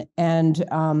on, and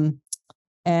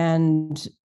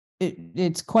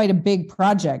it's quite a big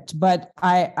project. But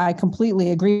I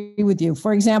completely agree with you.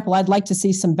 For example, I'd like to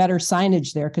see some better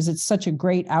signage there, because it's such a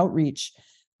great outreach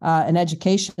and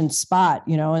education spot,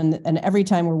 and every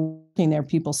time we're working there,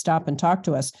 people stop and talk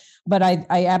to us. But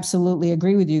I absolutely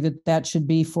agree with you that should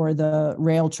be for the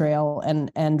rail trail,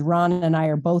 and Ron and I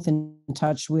are both in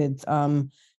touch with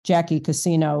Jackie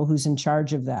Casino, who's in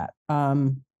charge of that.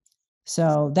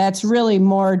 So that's really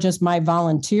more just my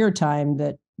volunteer time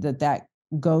that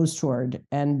goes toward,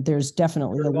 and there's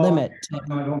definitely a limit.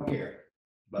 I don't care,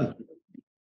 but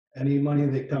any money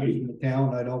that comes from the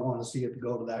town, I don't want to see it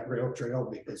go to that rail trail,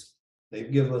 because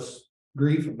they've given us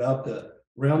grief about the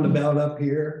roundabout up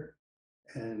here,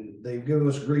 and they've given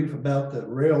us grief about the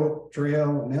rail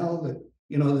trail. Now that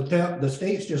the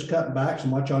state's just cutting back so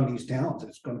much on these towns,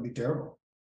 it's going to be terrible.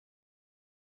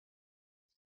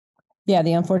 Yeah,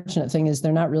 the unfortunate thing is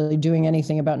they're not really doing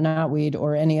anything about knotweed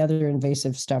or any other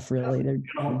invasive stuff. Really,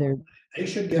 They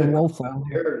should get woeful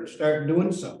there and start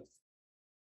doing something.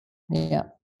 Yeah,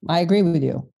 I agree with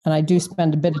you, and I do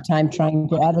spend a bit of time trying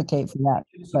to advocate for that.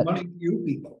 But money for you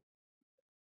people.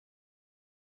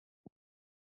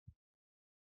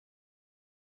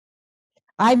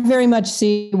 I very much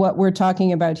see what we're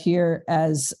talking about here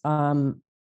as an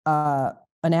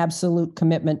absolute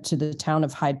commitment to the town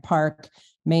of Hyde Park,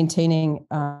 maintaining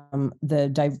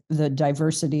the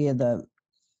diversity of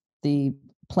the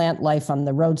plant life on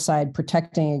the roadside,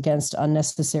 protecting against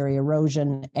unnecessary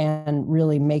erosion, and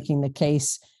really making the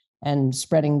case and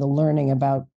spreading the learning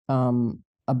about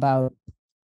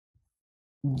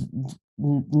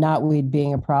knotweed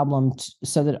being a problem,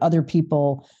 so that other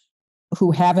people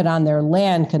who have it on their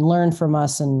land can learn from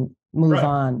us and move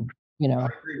on. I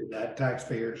agree with that.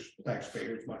 Taxpayers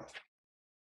money.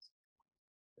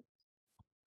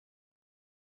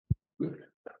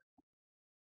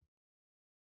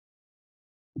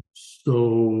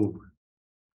 So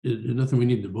there's nothing we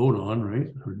need to vote on,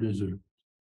 right? Or is there?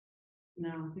 No,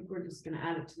 I think we're just gonna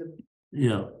add it to the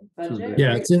Yeah. budget. Yeah,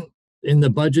 right? it's in the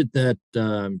budget that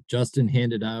Justin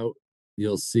handed out.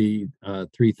 You'll see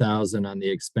 3,000 on the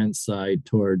expense side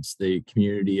towards the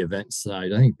community event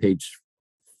side. I think page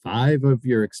 5 of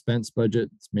your expense budget,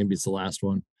 maybe it's the last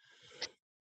one.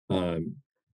 And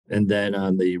then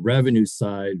on the revenue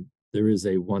side, there is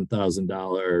a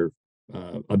 $1,000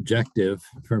 objective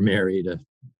for Mary to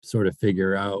sort of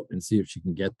figure out and see if she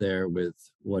can get there with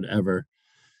whatever.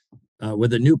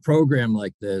 With a new program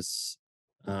like this,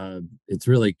 it's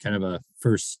really kind of a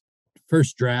first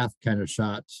draft kind of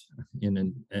shot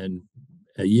and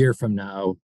a year from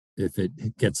now, if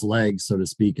it gets legs, so to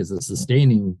speak, as a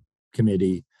sustaining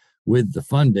committee with the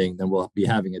funding, then we'll be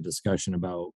having a discussion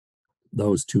about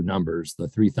those two numbers, the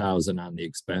 3,000 on the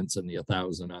expense and the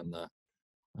 1,000 on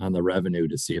the revenue,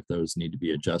 to see if those need to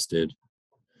be adjusted.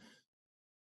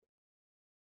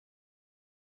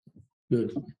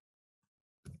 Good.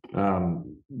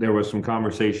 There was some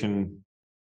conversation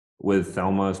with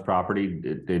Thelma's property.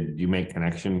 Did you make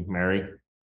connection, Mary?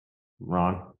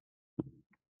 Ron?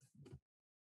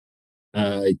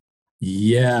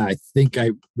 Yeah, I think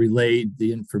I relayed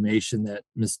the information that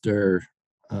Mr.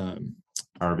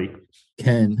 Harvey?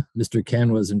 Mr.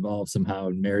 Ken was involved somehow,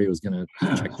 and Mary was going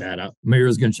to check that out. Mary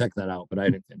was going to check that out, but I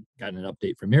hadn't gotten an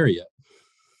update from Mary yet.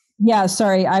 Yeah,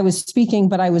 sorry, I was speaking,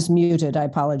 but I was muted. I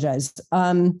apologize.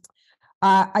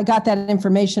 I got that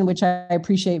information, which I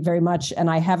appreciate very much, and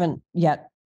I haven't yet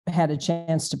had a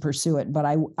chance to pursue it, but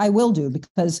I will do,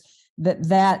 because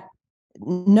that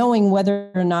knowing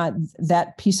whether or not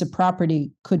that piece of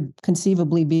property could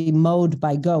conceivably be mowed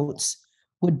by goats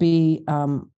would be,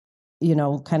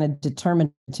 kind of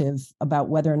determinative about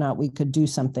whether or not we could do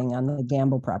something on the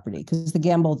Gamble property, because the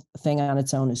Gamble thing on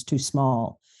its own is too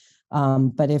small.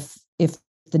 But if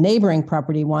the neighboring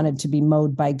property wanted to be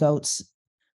mowed by goats,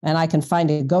 and I can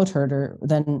find a goat herder,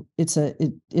 then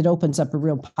it opens up a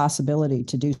real possibility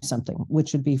to do something,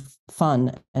 which would be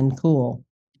fun and cool.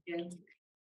 Yeah.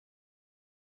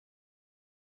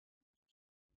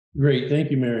 Great.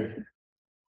 Thank you, Mary.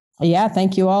 Yeah,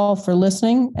 thank you all for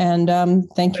listening, and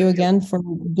thank you again for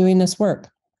doing this work.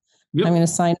 Yep. I'm going to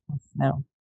sign off now.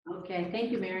 Okay,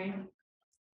 thank you, Mary.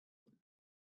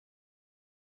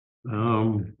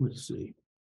 Let's see.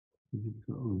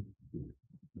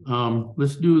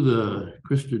 Let's do the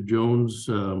Krista Jones,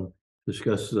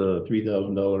 discuss the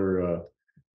 $3,000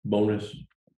 bonus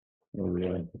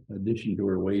or addition to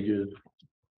her wages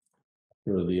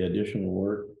for the additional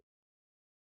work.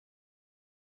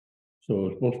 So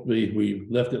it's supposed to be, we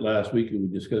left it last week and we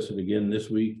discussed it again this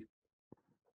week.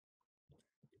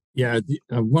 Yeah,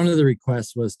 one of the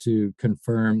requests was to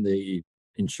confirm the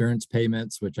insurance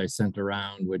payments, which I sent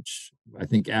around, which I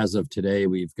think as of today,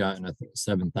 we've gotten a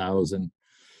 7,000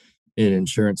 in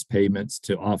insurance payments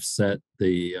to offset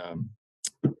the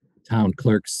town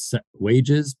clerk's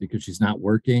wages because she's not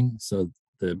working. So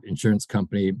the insurance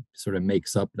company sort of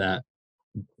makes up that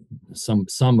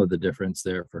some of the difference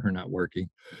there for her not working.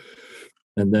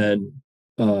 And then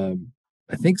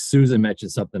I think Susan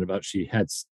mentioned something about she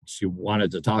wanted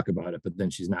to talk about it, but then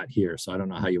she's not here. So I don't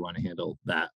know how you want to handle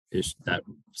that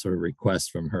sort of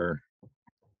request from her.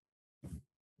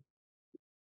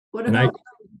 What And about,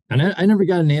 I never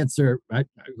got an answer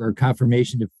or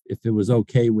confirmation if it was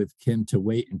okay with Kim to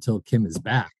wait until Kim is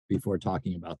back before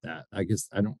talking about that. I guess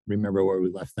I don't remember where we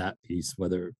left that piece,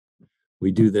 whether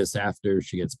we do this after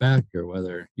she gets back or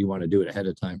whether you want to do it ahead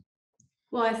of time.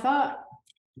 well, I thought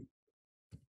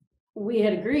we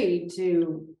had agreed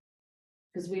to,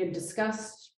 because we had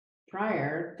discussed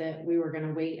prior that we were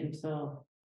gonna wait until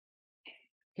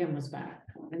Kim was back,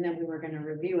 and then we were gonna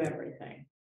review everything.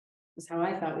 That's how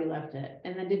I thought we left it.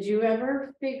 And then did you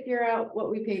ever figure out what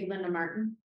we paid Linda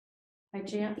Martin by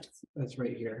chance? That's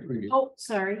right here. Oh,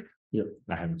 sorry.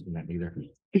 I haven't seen that either.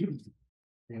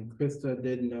 And Krista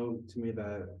did note to me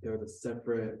that there was a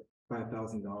separate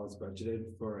 $5,000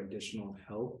 budgeted for additional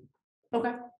help.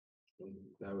 Okay. And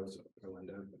that was for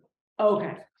Linda.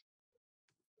 Okay.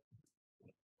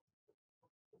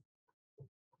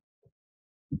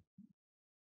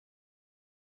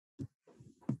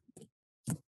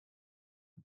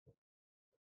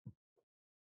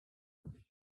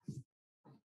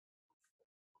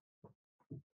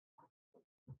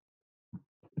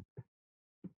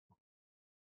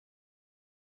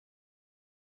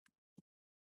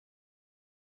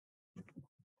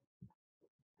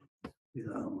 Get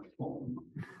out of my phone.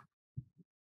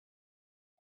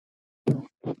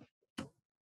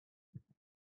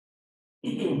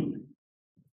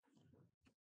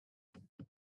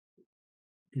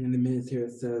 And in the minutes here,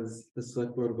 it says the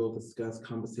select board will discuss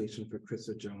compensation for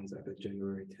Krista Jones at the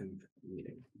January 10th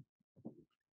meeting.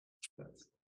 That's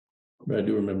But I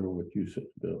do remember what you said,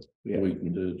 Bill. Yeah.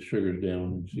 Waiting the sugars down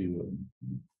and see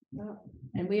what,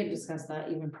 And we had discussed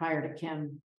that even prior to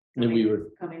Kim. and we were,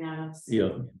 Coming at us. yeah,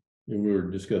 and we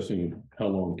were discussing how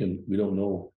long we don't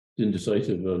know,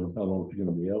 indecisive on how long it's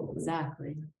gonna be out. for.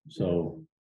 Exactly. So,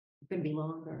 It could be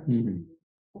longer. Mhm.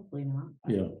 Hopefully not.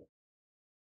 yeah,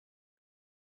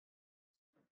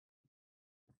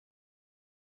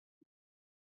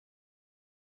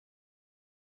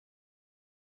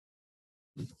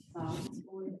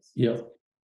 yeah.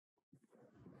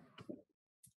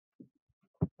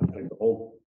 Like the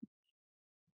whole.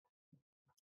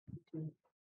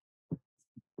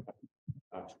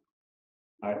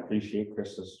 I appreciate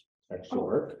Chris's extra Oh,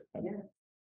 work. yeah.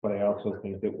 But I also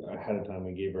think that ahead of time,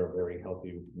 we gave her a very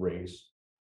healthy raise.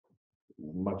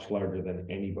 Much larger than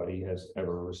anybody has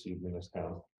ever received in this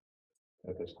town.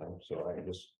 At this time, so I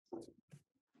just.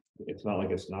 It's not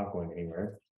like it's not going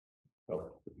anywhere.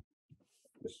 So.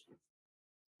 Just.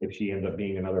 If she ends up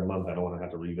being another month, I don't want to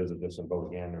have to revisit this and vote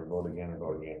again or vote again or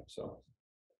vote again, so.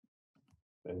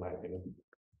 In my opinion.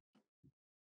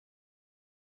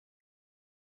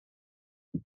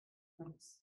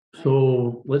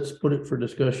 So let's put it for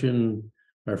discussion,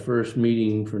 our first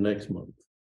meeting for next month.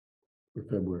 For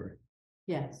February,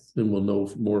 Yes, then we'll know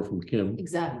more from Kim.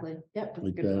 exactly. Yep, that's a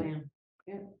Like good that. plan.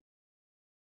 Yeah.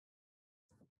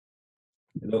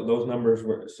 Those numbers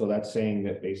were, so that's saying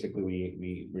that basically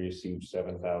we received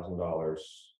 $7,000.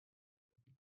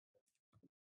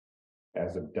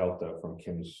 As a delta from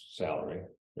Kim's salary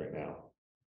right now.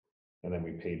 And then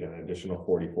we paid an additional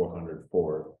 4,400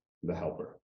 for the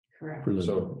helper. Correct. For the-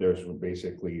 So there's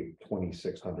basically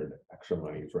 2,600 extra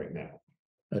monies right now.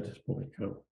 At this point, yeah.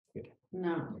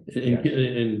 No.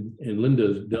 And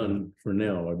Linda's done for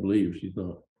now, I believe, she's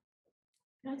not.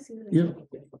 Can I see that?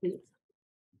 Yeah.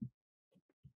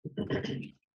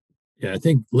 Yeah, I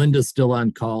think Linda's still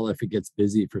on call if it gets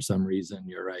busy for some reason.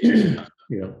 You're right.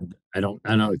 Yeah, I don't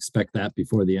expect that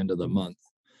before the end of the month.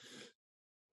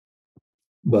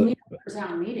 We'll But need it for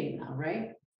town meeting now,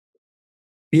 right?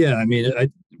 yeah, I mean,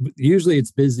 usually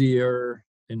it's busier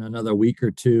in another week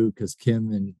or two because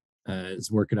Kim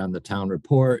is working on the town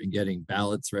report and getting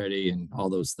ballots ready and all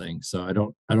those things. So I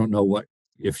don't know what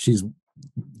if she's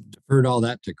deferred all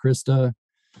that to Krista,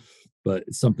 but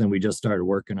it's something we just started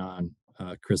working on,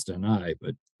 Krista and I.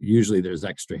 But usually there's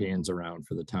extra hands around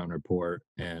for the town report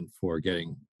and for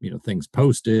getting things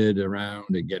posted around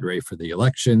and get ready for the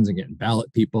elections and getting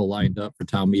ballot people lined up for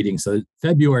town meetings. So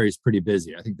February is pretty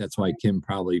busy. I think that's why Kim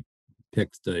probably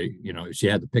picked she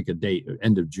had to pick a date.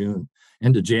 End of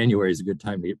January is a good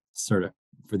time to get sort of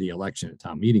for the election at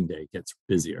town meeting day. It gets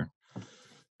busier.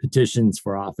 Petitions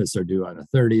for office are due on the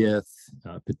 30th.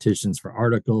 Petitions for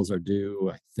articles are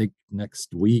due, I think,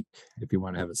 next week. If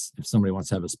somebody wants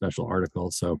to have a special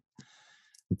article, so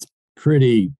it's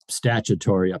pretty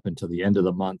statutory up until the end of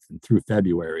the month, and through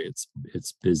February,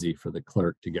 it's busy for the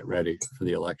clerk to get ready for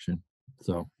the election.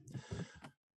 So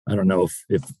I don't know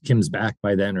if Kim's back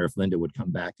by then or if Linda would come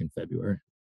back in February.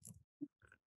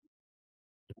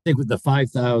 I think with the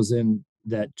 5,000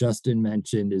 that Justin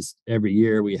mentioned is every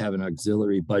year we have an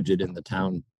auxiliary budget in the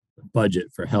town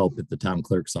budget for help at the town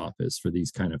clerk's office for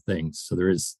these kind of things. So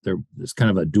there's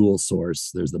kind of a dual source.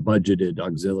 There's the budgeted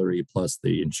auxiliary plus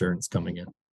the insurance coming in.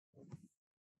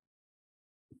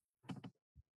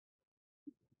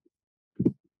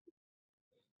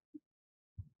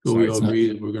 so Sorry, we all it's not- agree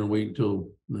that we're gonna wait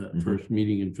until that Mhm. first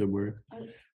meeting in February.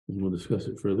 And we'll discuss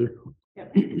it further.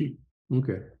 Yep.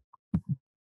 Okay.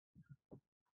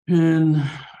 And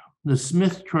the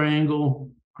Smith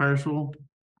Triangle parcel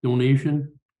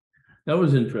donation. That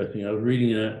was interesting. I was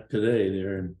reading that today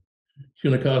there, and it's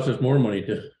gonna cost us more money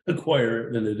to acquire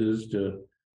it than it is to.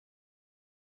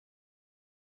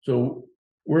 So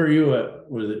where are you at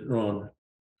with it, Ron?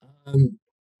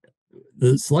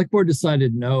 The select board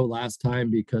decided no last time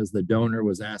because the donor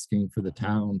was asking for the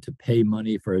town to pay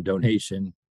money for a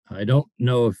donation. I don't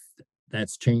know if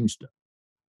that's changed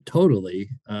totally.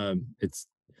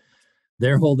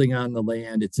 They're holding on the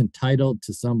land. It's entitled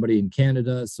to somebody in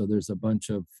Canada. So there's a bunch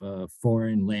of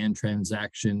foreign land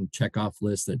transaction checkoff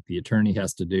lists that the attorney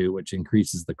has to do, which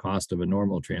increases the cost of a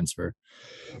normal transfer.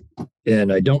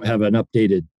 And I don't have an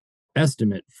updated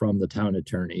estimate from the town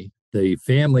attorney. The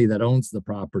family that owns the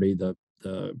property,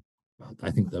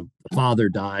 I think the father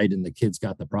died and the kids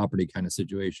got the property kind of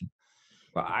situation.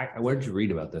 But where'd you read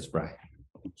about this, Brian?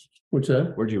 What's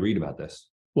that? Where'd you read about this?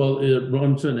 Well,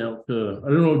 Ron sent out, I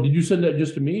don't know, did you send that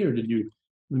just to me or did you,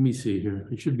 let me see here.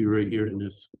 It should be right here in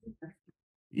this.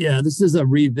 Yeah, this is a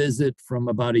revisit from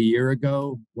about a year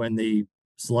ago when the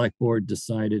select board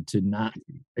decided to not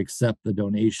accept the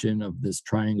donation of this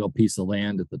triangle piece of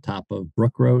land at the top of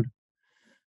Brook Road.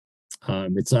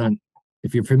 It's on,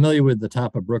 if you're familiar with the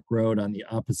top of Brook Road, on the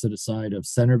opposite side of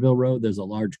Centerville Road, there's a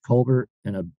large culvert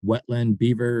and a wetland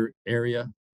beaver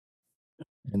area.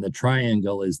 And the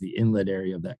triangle is the inlet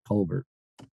area of that culvert.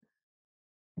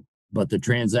 But the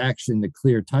transaction to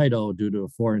clear title due to a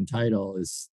foreign title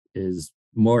is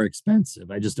more expensive.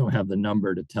 I just don't have the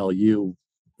number to tell you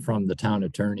from the town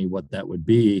attorney what that would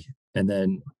be. And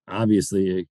then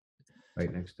obviously,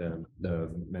 Right next to the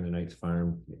Mennonites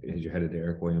farm, as you're headed to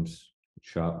Eric Williams'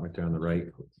 shop right there on the right.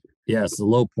 yes, the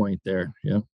low point there.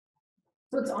 Yeah.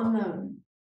 So it's on the,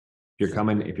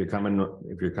 If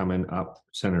you're coming up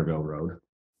Centerville Road,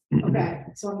 okay,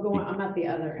 so I'm at the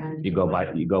other end. you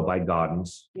go by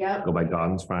Godden's, Yep, go by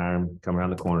Godden's farm, come around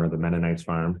the corner of the Mennonites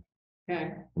farm,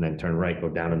 okay. and then turn right, go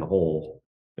down in the hole.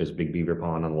 There's a big beaver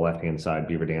pond on the left-hand side,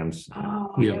 beaver dams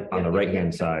Oh, Yeah. yep, on the yep, right-hand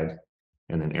yep, yep. side.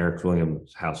 And then Eric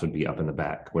Williams' house would be up in the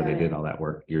back where they Got did it. all that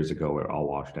work years ago, where it all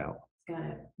washed out. Got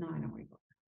it. Now I know where you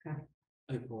go.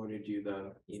 I forwarded you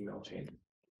the email chain.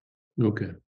 Okay,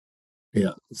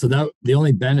 Yeah. So that the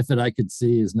only benefit I could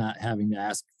see is not having to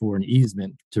ask for an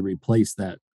easement to replace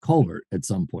that culvert at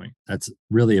some point. That's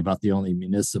really about the only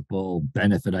municipal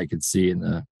benefit I could see in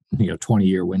the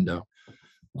 20-year window.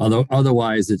 Although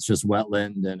otherwise it's just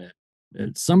wetland,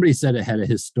 and somebody said it had a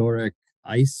historic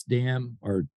ice dam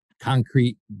or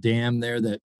concrete dam there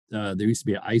that there used to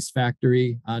be an ice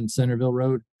factory on Centerville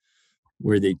Road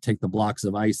where they take the blocks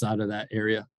of ice out of that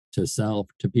area to sell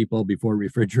to people before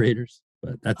refrigerators.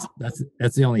 But that's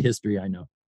the only history I know.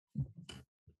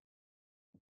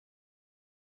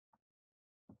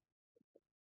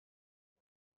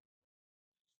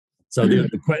 So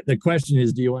the question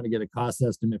is, do you want to get a cost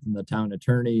estimate from the town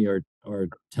attorney or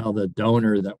tell the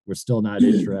donor that we're still not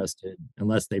interested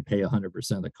unless they pay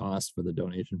 100% of the cost for the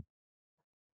donation?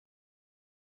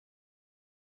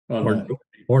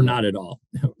 Or not at all,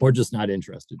 or just not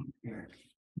interested.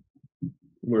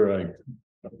 where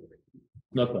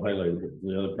not the highlight, but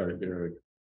the other part there,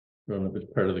 I don't know if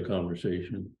it's part of the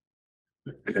conversation.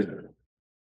 I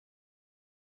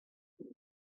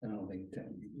don't think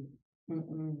that.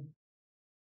 Mm-mm.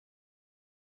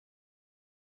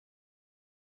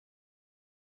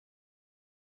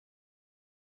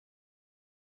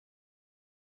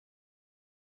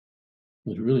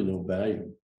 There's really no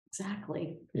value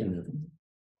Exactly. in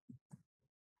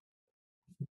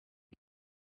it.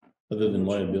 Other than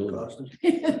liability.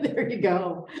 There you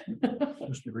go.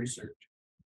 Just the research.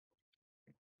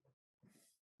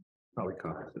 Probably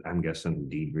cost, I'm guessing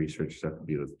deed research stuff would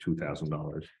be the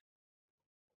 $2,000.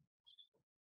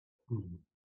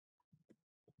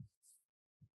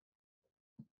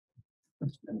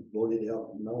 It's been voted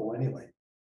out no anyway.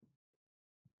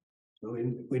 So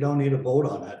we don't need a vote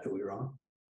on that, do we, Ron?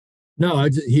 No,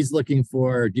 he's looking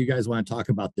for, do you guys want to talk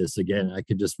about this again? I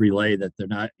could just relay that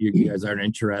you guys aren't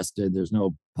interested. There's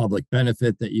no public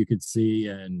benefit that you could see,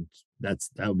 and that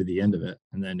would be the end of it.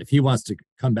 And then if he wants to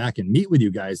come back and meet with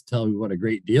you guys, tell you what a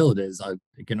great deal it is, I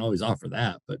can always offer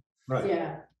that, but Right.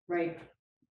 Yeah, right.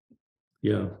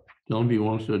 Yeah, tell him if he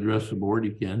wants to address the board,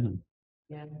 he can.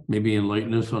 Yeah. Maybe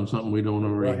enlighten us on something we don't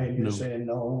already Ryan, you're know. saying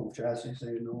no, Chassis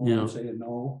saying no, Yeah. I'm saying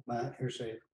no, Matt, you're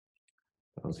saying.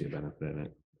 I don't see a benefit in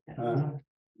it.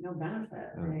 No benefit,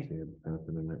 I don't right? see a benefit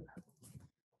in it.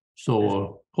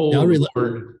 So poll Yeah, of the relay-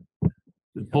 board.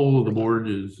 The poll of the board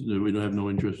is that we don't have no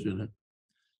interest in it.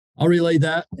 I'll relay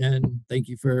that, and thank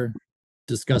you for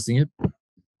discussing it.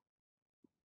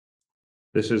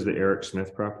 This is the Eric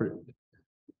Smith property.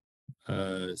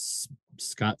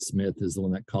 Scott Smith is the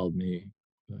one that called me.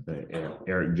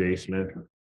 Eric J. Smith.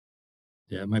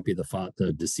 Yeah, it might be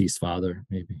the deceased father,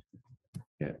 maybe.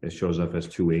 Yeah, it shows up as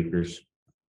 2 acres.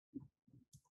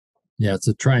 Yeah, it's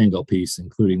a triangle piece,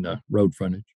 including the road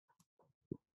frontage.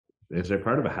 Is there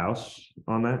part of a house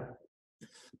on that?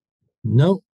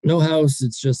 No house.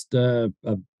 It's just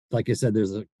like I said,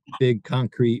 there's a big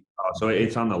concrete. Oh, so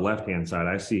it's on the left-hand side.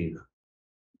 I see.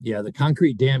 Yeah, the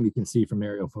concrete dam you can see from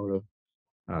aerial photo.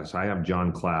 So I have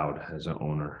John Cloud as an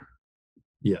owner.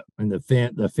 Yeah, and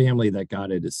the family that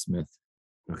got it is Smith.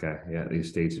 Okay, yeah, the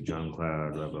estates of John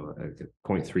Cloud,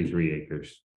 0.33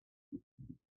 acres.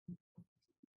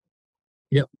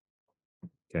 Yep.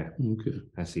 Okay, Okay,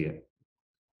 I see it.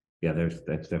 Yeah,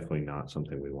 that's definitely not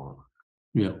something we want,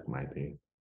 yeah, in my opinion.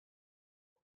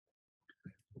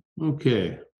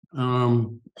 okay.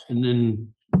 And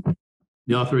then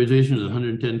the authorization is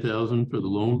 110,000 for the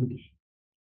loan.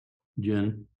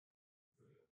 Jen,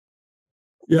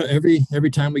 Yeah, every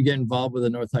time we get involved with a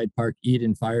North Hyde Park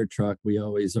Eden fire truck, we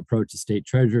always approach the state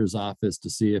treasurer's office to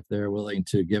see if they're willing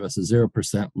to give us a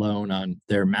 0% loan on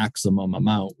their maximum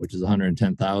amount, which is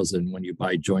 110,000 when you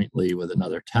buy jointly with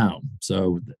another town.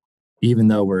 So even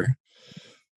though we're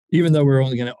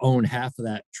only going to own half of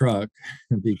that truck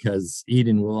because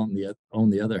Eden will own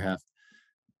the other half,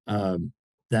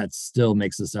 that still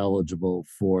makes us eligible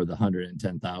for the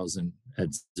 110,000 at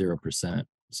 0%.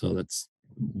 So that's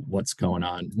what's going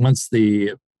on. Once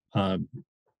the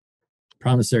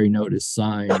promissory note is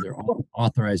signed or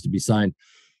authorized to be signed,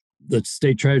 the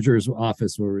state treasurer's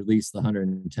office will release the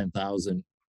 110,000.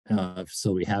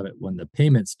 So we have it when the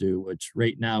payments due, which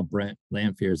right now Brent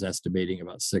Lanfear is estimating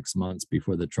about 6 months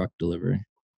before the truck delivery.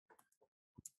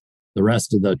 The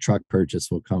rest of the truck purchase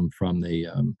will come from the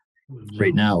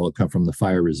right now will come from the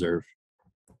fire reserve.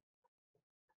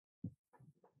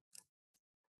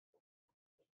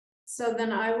 So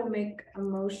then I will make a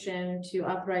motion to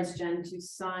authorize Jen to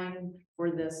sign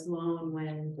for this loan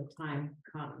when the time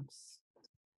comes.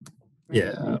 Right?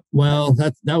 Yeah, well,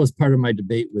 that was part of my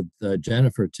debate with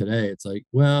Jennifer today. It's like,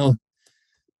 well,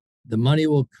 the money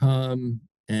will come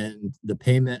and the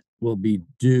payment will be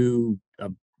due.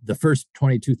 The first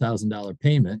 $22,000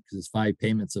 payment, because it's 5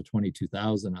 payments of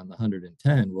 22,000 on the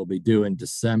 110, will be due in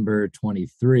December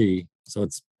 23. So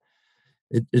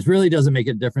it really doesn't make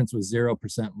a difference with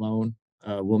 0% loan.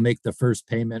 We'll make the first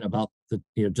payment about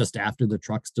just after the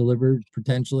truck's delivered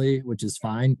potentially, which is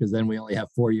fine because then we only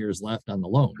have 4 years left on the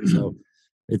loan. So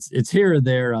it's here or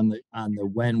there on the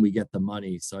when we get the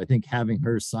money. So I think having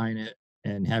her sign it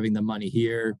and having the money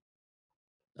here,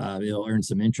 it'll earn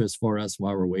some interest for us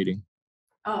while we're waiting.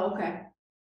 Oh, okay.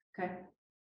 Okay.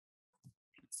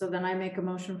 So then I make a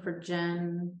motion for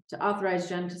Jen to authorize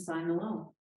Jen to sign the loan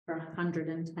for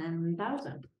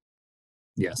 110,000.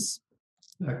 Yes.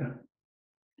 Second.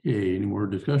 Okay, any more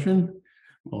discussion?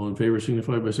 All in favor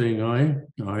signify by saying aye.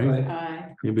 Aye.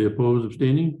 Aye. Anybody opposed,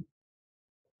 abstaining?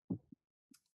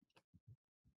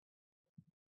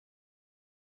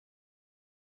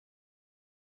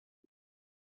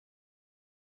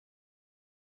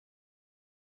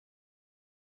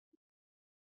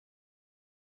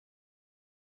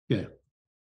 Okay.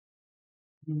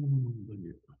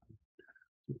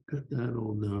 Got that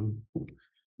all done.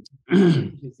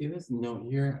 You see this note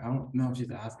here? I don't know if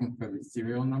she's asking for the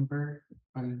serial number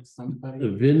from The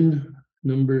somebody. VIN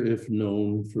number, if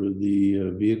known, for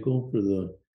the vehicle, for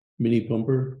the mini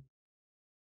pumper.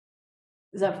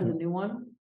 Is that for the new one?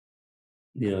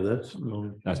 Yeah, that's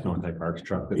known. That's North Hyde Park's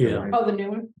truck. that Yeah. they're- Oh, the new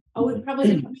one? Oh, we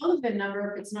probably don't know the VIN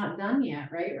number if it's not done yet,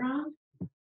 right, Ron?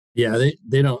 Yeah,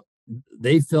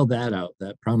 they filled that out.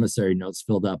 That promissory note's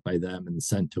filled out by them and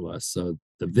sent to us. So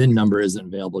the VIN number isn't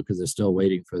available because they're still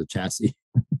waiting for the chassis.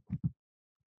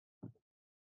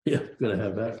 Yeah, gotta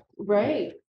have that.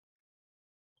 Right.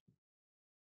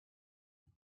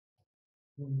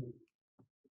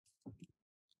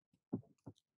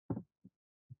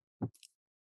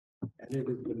 I think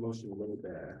it's the motion a little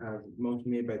bit. I have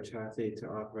motion made by Chassis to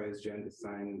authorize Jen to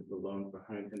sign the loan for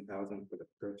 110,000 for the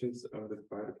purchase of the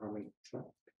fire department truck.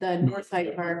 The North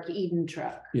Hyde Park Eden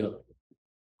truck. Yep.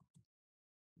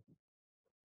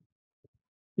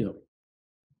 Yep.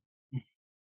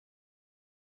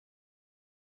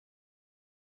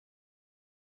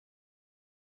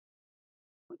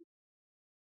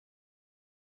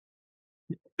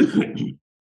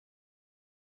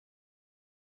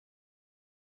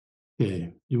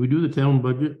 Okay, did we do the town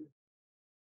budget?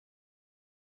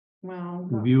 Well,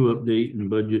 Review, update and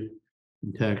budget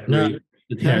and tax No, rate?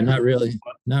 The Yeah, tax-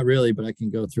 not really, but I can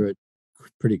go through it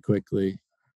pretty quickly.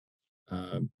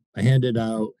 I handed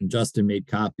out and Justin made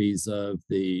copies of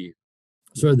the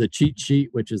sort of the cheat sheet,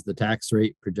 which is the tax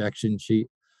rate projection sheet.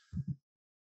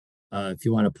 If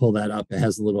you want to pull that up, it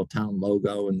has a little town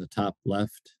logo in the top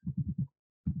left.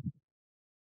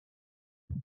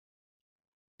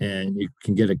 And you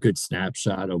can get a good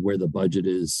snapshot of where the budget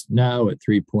is now at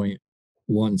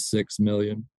 3.16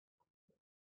 million.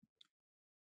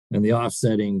 And the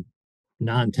offsetting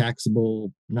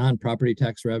non-taxable, non-property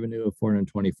tax revenue of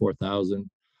 424,000.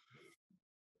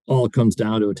 All comes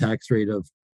down to a tax rate of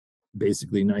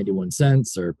basically 91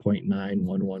 cents or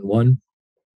 0.9111.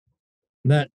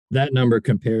 That number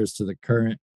compares to the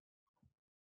current.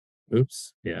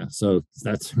 Oops, yeah, so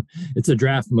it's a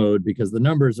draft mode because the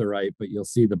numbers are right, but you'll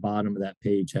see the bottom of that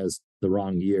page has the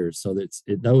wrong years. So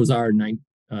those are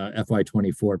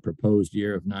FY24 proposed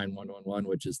year of 9111,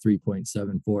 which is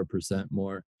 3.74%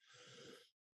 more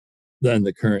than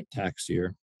the current tax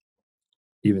year.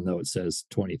 Even though it says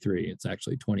 23, it's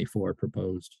actually 24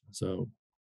 proposed. So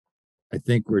I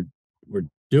think we're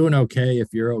doing okay. If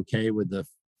you're okay with the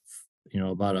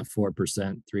about a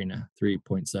 4%,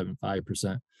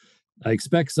 3.75%. I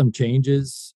expect some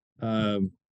changes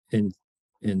in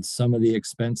some of the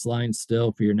expense lines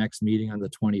still for your next meeting on the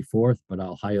 24th, but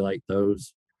I'll highlight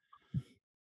those.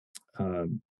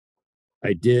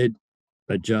 I did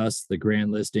adjust the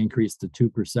grand list increase to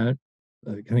 2%.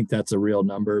 I think that's a real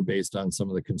number based on some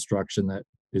of the construction that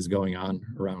is going on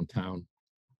around town.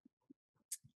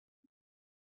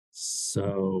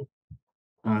 So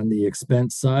on the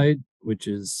expense side, which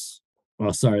is,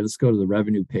 well, sorry, let's go to the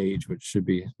revenue page, which should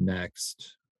be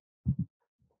next.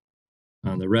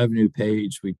 On the revenue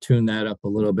page, we tuned that up a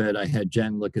little bit. I had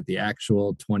Jen look at the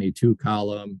actual 22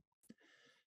 column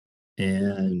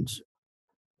and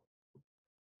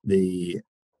the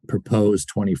proposed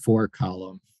 24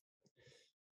 column.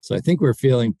 So I think we're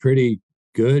feeling pretty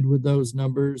good with those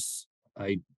numbers.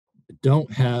 I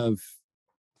don't have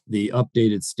the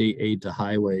updated state aid to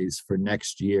highways for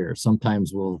next year.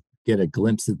 Sometimes we'll get a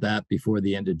glimpse at that before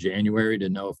the end of January to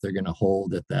know if they're going to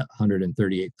hold at that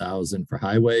 138,000 for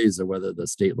highways or whether the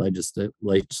state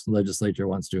legislature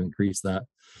wants to increase that.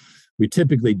 We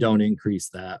typically don't increase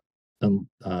that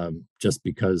just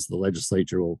because the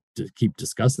legislature will keep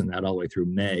discussing that all the way through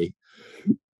May.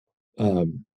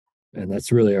 And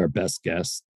that's really our best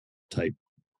guess type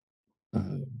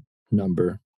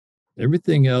number.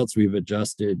 Everything else we've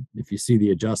adjusted. If you see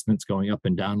the adjustments going up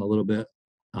and down a little bit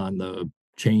on the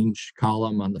change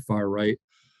column on the far right,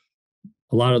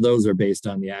 a lot of those are based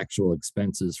on the actual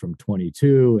expenses from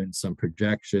 22 and some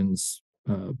projections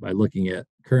by looking at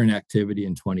current activity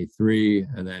in 23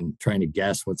 and then trying to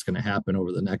guess what's going to happen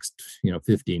over the next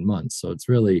 15 months. So it's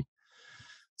really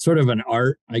sort of an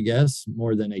art, I guess,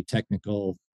 more than a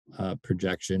technical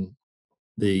projection.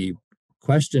 The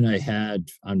question I had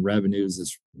on revenues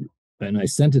is, and I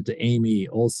sent it to Amy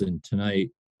Olson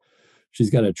tonight. She's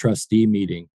got a trustee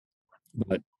meeting,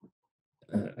 but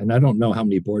and I don't know how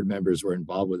many board members were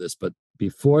involved with this, but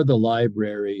before the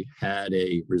library had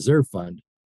a reserve fund,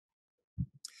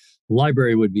 the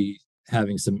library would be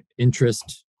having some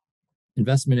interest,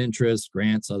 investment interest,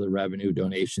 grants, other revenue,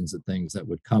 donations, and things that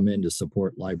would come in to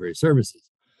support library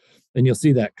services. And you'll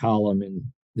see that column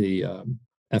in the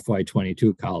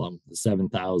FY22 column, the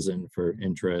 7,000 for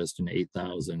interest and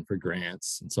 8,000 for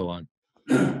grants and so on.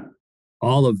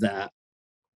 All of that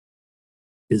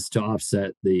is to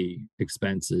offset the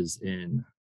expenses in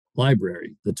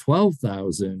library. The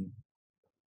 12,000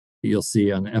 you'll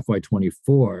see on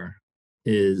FY24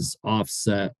 is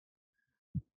offset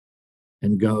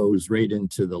and goes right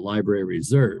into the library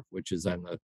reserve, which is on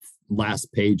the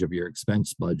last page of your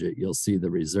expense budget. You'll see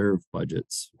the reserve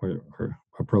budgets or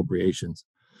appropriations.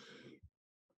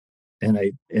 And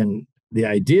the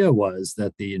idea was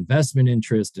that the investment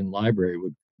interest in library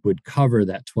would cover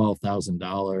that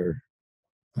 $12,000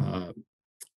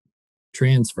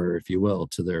 transfer, if you will,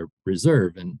 to their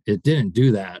reserve. And it didn't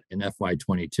do that in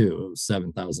FY22. It was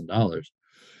 $7,000.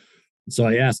 So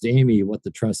I asked Amy what the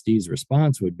trustees'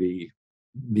 response would be,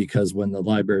 because when the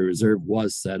library reserve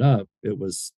was set up, it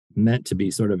was meant to be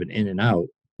sort of an in and out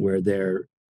where their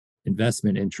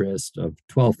investment interest of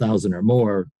 12,000 or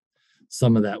more,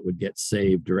 some of that would get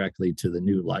saved directly to the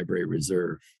new library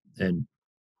reserve. And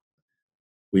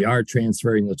we are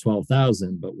transferring the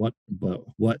 12,000, but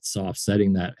what's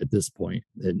offsetting that at this point?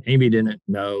 And Amy didn't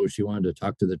know. She wanted to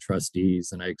talk to the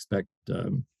trustees, and I expect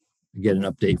to get an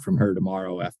update from her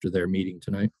tomorrow after their meeting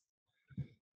tonight.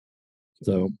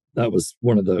 So that was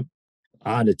one of the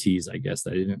oddities, I guess,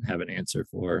 that I didn't have an answer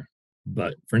for.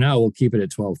 But for now, we'll keep it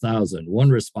at 12,000. One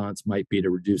response might be to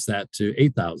reduce that to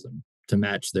 8,000 to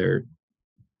match their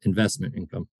investment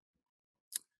income.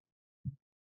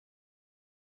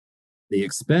 The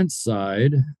expense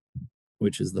side,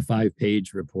 which is the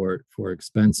 5-page report for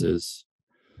expenses,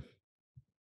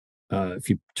 if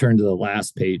you turn to the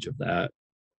last page of that,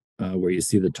 where you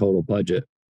see the total budget,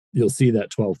 you'll see that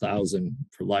 12,000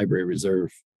 for library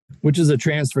reserve, which is a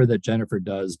transfer that Jennifer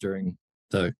does during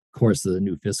the course of the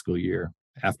new fiscal year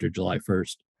after July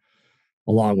 1st,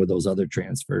 along with those other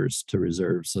transfers to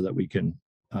reserve so that we can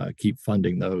keep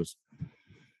funding those.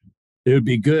 It would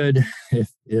be good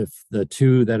if the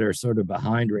two that are sort of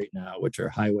behind right now, which are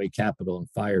highway capital and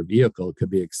fire vehicle,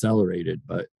 could be accelerated.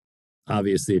 But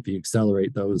obviously, if you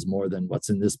accelerate those more than what's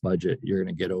in this budget, you're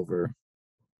going to get over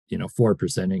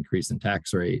 4% increase in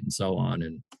tax rate and so on.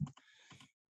 And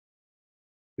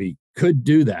we could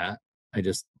do that.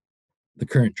 The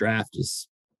current draft is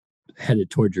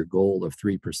headed toward your goal of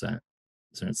 3%.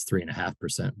 So it's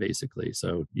 3.5% basically.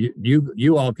 So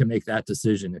you all can make that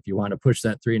decision if you want to push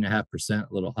that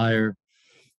 3.5% a little higher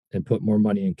and put more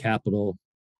money in capital,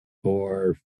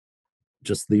 or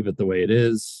just leave it the way it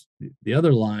is. The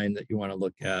other line that you want to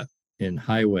look at in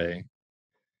highway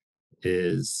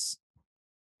is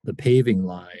the paving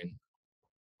line,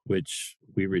 which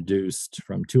we reduced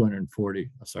from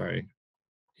 240, sorry,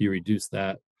 you reduced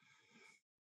that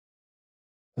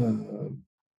from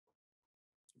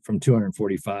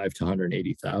 245 to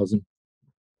 180,000.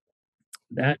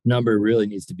 That number really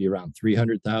needs to be around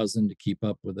 300,000 to keep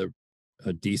up with a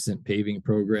decent paving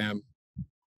program.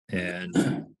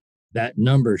 And that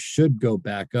number should go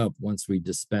back up once we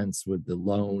dispense with the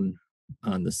loan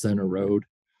on the center road.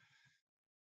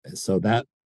 So that,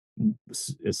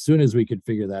 as soon as we could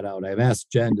figure that out, I've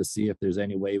asked Jen to see if there's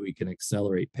any way we can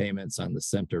accelerate payments on the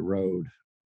center road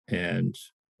and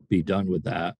be done with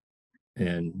that.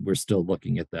 And we're still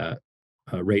looking at that.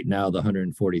 Right now, the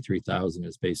 143,000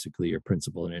 is basically your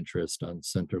principal and interest on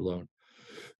center loan.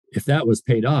 If that was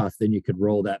paid off, then you could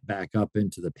roll that back up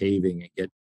into the paving and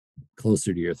get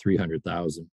closer to your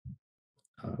 300,000,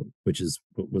 which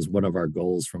was one of our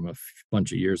goals from a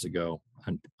bunch of years ago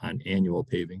on annual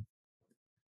paving.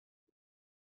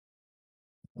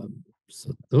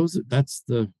 So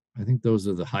I think those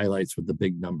are the highlights with the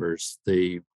big numbers.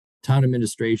 The town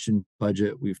administration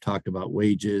budget, we've talked about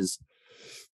wages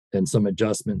and some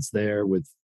adjustments there with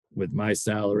my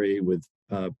salary, with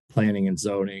planning and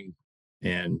zoning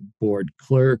and board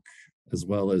clerk, as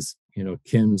well as,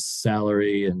 Kim's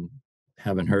salary, and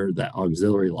haven't heard that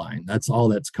auxiliary line. That's all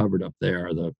that's covered up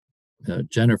there. The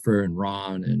Jennifer and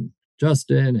Ron and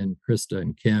Justin and Krista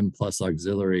and Kim plus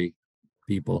auxiliary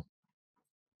people.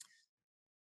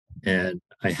 And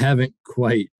I haven't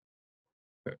quite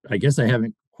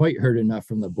heard enough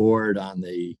from the board on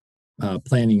the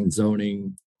planning and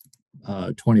zoning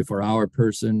 24-hour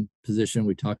person position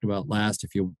we talked about last.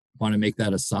 If you want to make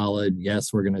that a solid,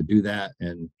 yes, we're going to do that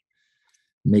and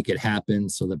make it happen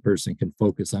so the person can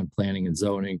focus on planning and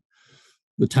zoning.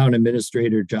 The town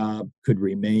administrator job could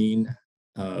remain,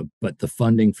 but the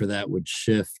funding for that would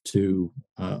shift to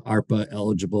ARPA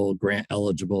eligible, grant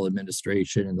eligible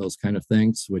administration and those kind of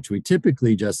things, which we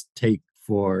typically just take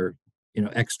for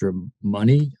extra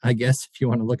money, I guess, if you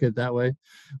want to look at it that way.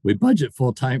 We budget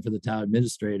full time for the town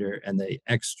administrator, and the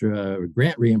extra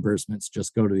grant reimbursements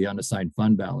just go to the unassigned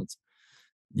fund balance.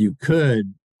 You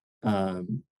could,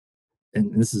 and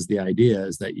this is the idea,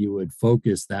 is that you would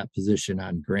focus that position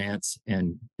on grants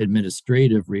and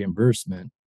administrative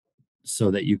reimbursement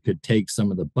so that you could take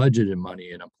some of the budgeted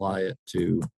money and apply it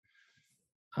to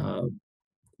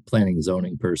planning and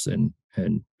zoning person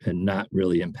and not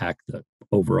really impact the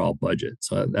overall budget.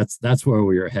 So that's where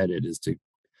we are headed, is to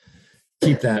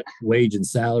keep that wage and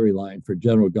salary line for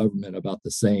general government about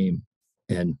the same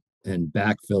and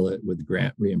backfill it with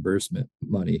grant reimbursement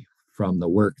money from the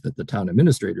work that the town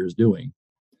administrator is doing.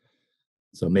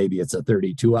 So maybe it's a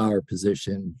 32-hour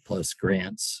position plus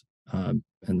grants, and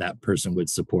that person would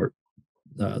support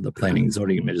the planning and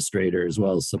zoning administrator as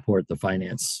well as support the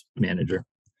finance manager.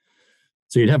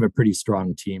 So you'd have a pretty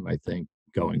strong team, I think,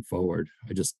 going forward.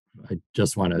 I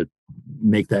just want to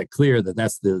make that clear that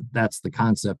that's the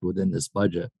concept within this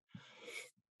budget.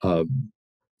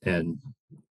 And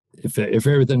if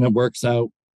everything that works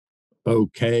out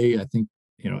okay, I think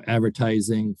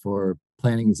advertising for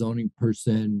planning and zoning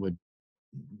person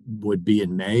would be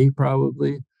in May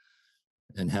probably,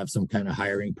 and have some kind of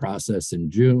hiring process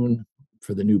in June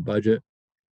for the new budget.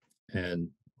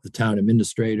 And the town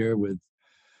administrator with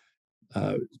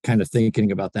kind of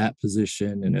thinking about that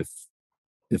position, and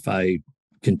if I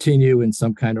continue in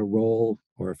some kind of role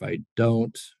or if I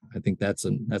don't, I think that's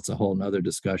a whole nother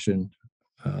discussion.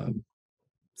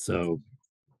 So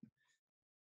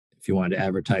if you wanted to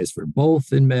advertise for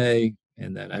both in May,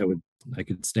 and then I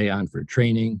could stay on for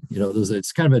training,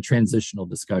 it's kind of a transitional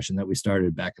discussion that we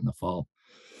started back in the fall.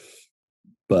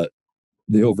 But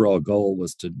the overall goal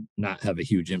was to not have a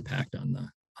huge impact on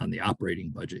the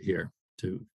operating budget here,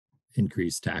 to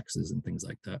increase taxes and things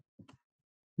like that.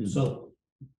 So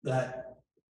that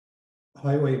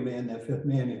highwayman, that fifth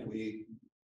man, if we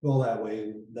go that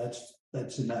way, that's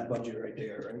in that budget right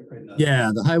there, right now.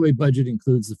 Yeah, the highway budget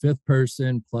includes the fifth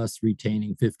person plus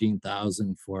retaining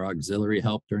 15,000 for auxiliary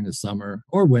help during the summer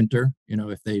or winter.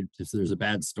 If there's a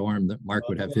bad storm, that Mark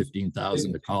would have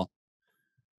 15,000 to call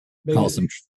some.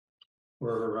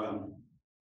 For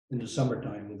in the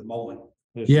summertime with the mowing.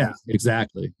 Yeah,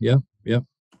 exactly. Yep.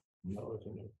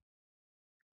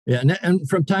 Yeah, and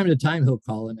from time to time he'll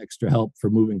call in extra help for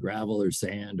moving gravel or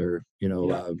sand, or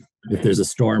if there's a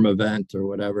storm event or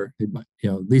whatever.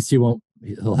 At least he'll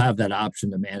have that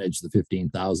option to manage the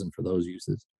 15,000 for those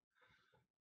uses.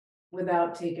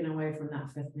 Without taking away from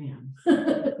that fifth man.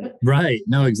 Right.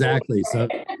 No, exactly. So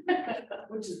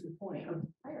which is the point of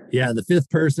hiring. Yeah, the fifth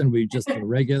person, we just a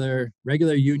regular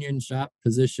union shop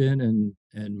position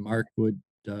and Mark would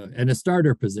and a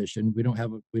starter position. We don't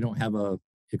have a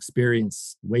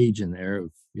experienced wage in there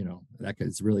of, that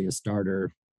is really a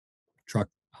starter truck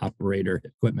operator,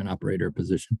 equipment operator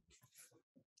position.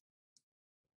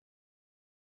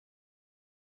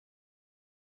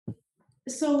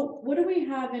 So what do we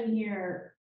have in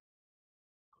here?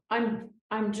 I'm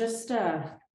just,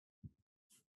 I've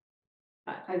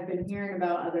been hearing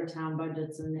about other town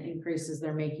budgets and the increases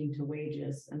they're making to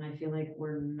wages, and I feel like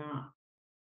we're not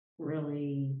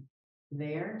really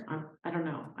there. I don't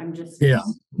know. I'm just. Yeah,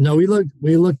 no, we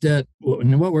looked at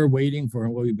and what we're waiting for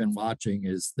and what we've been watching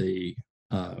is the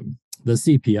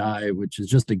CPI, which is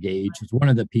just a gauge. It's one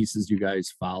of the pieces you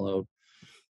guys follow.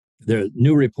 The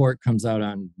new report comes out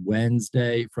on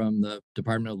Wednesday from the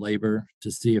Department of Labor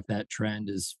to see if that trend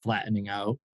is flattening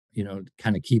out,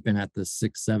 kind of keeping at the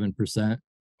 6-7%,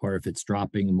 or if it's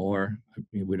dropping more. I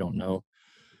mean, we don't know.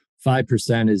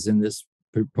 5% is in this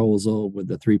proposal, with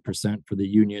the 3% for the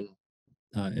union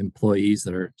employees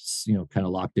that are, kind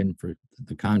of locked in for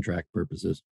the contract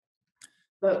purposes.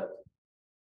 But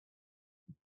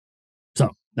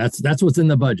so that's what's in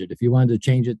the budget. If you wanted to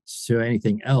change it to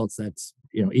anything else, that's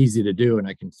easy to do, and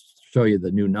I can show you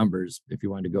the new numbers if you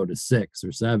want to go to 6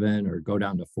 or 7 or go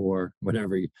down to 4,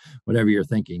 whatever you're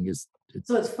thinking is.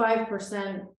 So it's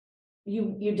 5%.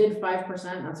 You did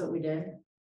 5%. That's what we did.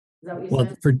 Is that what you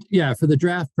said? For the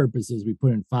draft purposes, we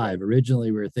put in 5.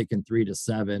 Originally, we were thinking 3 to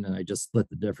 7, and I just split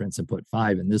the difference and put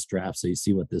 5 in this draft, so you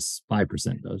see what this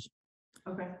 5% does.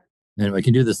 Okay. And we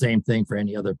can do the same thing for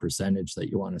any other percentage that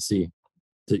you want to see,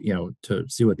 to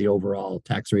see what the overall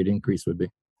tax rate increase would be.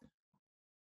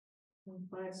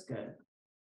 That's good.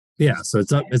 Yeah, so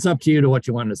it's up to you to what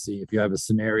you want to see. If you have a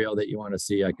scenario that you want to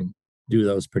see, I can do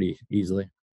those pretty easily.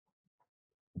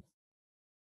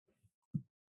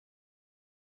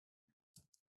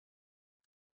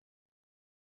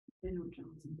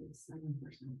 Johnson did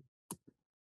 7%.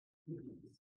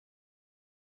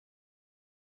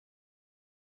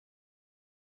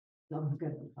 I'm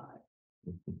good with 5.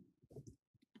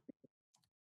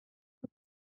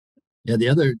 Yeah, the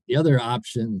other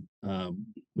option,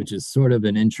 which is sort of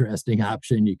an interesting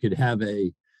option, you could have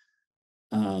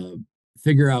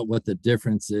figure out what the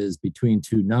difference is between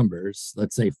two numbers,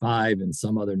 let's say 5 and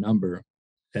some other number,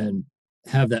 and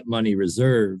have that money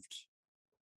reserved,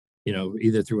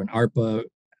 either through an ARPA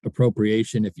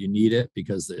appropriation if you need it,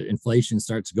 because the inflation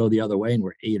starts to go the other way and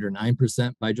we're 8 or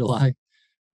 9% by July.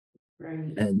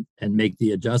 Right. And make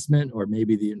the adjustment, or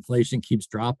maybe the inflation keeps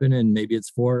dropping and maybe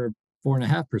it's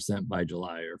 4.5% by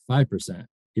July or 5%.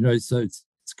 So it's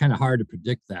kind of hard to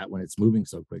predict that when it's moving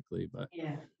so quickly. But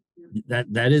yeah,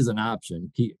 that is an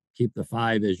option. Keep the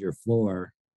 5 as your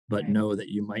floor, but right. Know that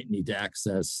you might need to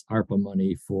access ARPA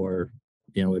money for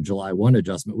a July 1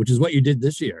 adjustment, which is what you did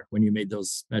this year when you made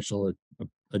those special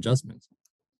adjustments.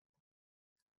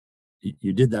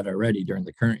 You did that already during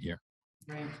the current year.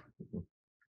 Right.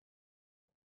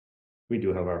 We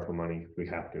do have ARPA money. We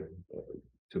have to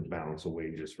balance the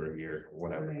wages for a year,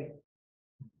 whatever. Right.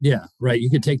 Yeah, right. You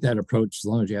could take that approach as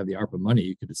long as you have the ARPA money.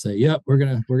 You could say, "Yep, we're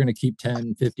gonna keep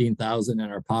 10, 15,000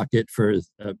 in our pocket for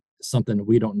something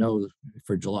we don't know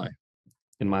for July."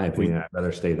 In my opinion, I'd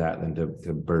rather stay that than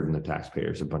to burden the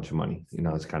taxpayers a bunch of money.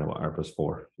 It's kind of what ARPA's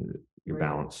for, your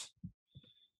balance.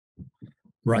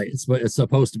 Right. It's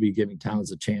supposed to be giving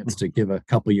towns a chance to give a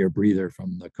couple year breather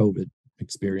from the COVID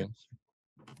experience.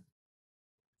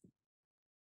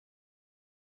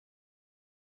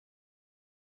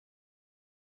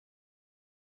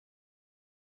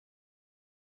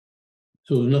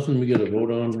 So there's nothing we gotta vote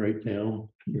on right now?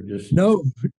 We're just. No,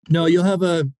 you'll have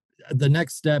the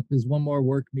next step is one more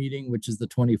work meeting, which is the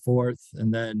 24th,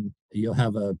 and then you'll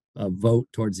have a vote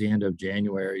towards the end of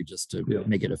January just to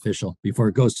make it official before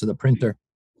it goes to the printer.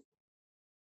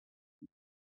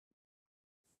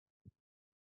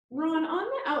 Ron, on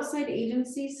the outside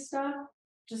agency stuff,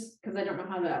 just because I don't know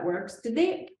how that works,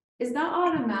 is that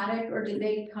automatic, or do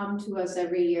they come to us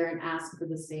every year and ask for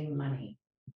the same money?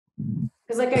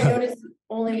 Because I noticed the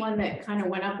only one that kind of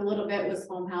went up a little bit was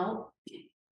home health.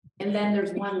 And then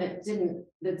there's one that didn't,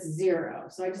 that's 0.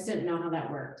 So I just didn't know how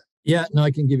that worked. Yeah, no,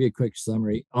 I can give you a quick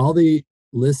summary. All the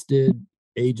listed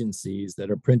agencies that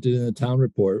are printed in the town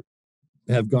report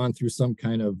have gone through some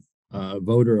kind of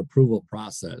voter approval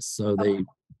process. So the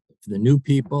new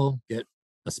people get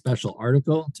a special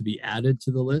article to be added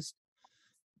to the list.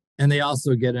 And they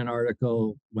also get an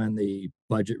article when the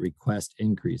budget request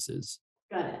increases.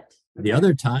 Got it. Okay.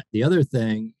 The other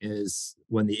thing is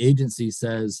when the agency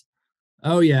says,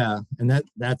 "Oh yeah," and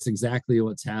that's exactly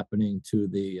what's happening to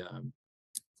the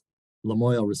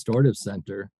Lamoille Restorative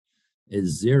Center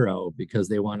is 0 because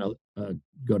they want to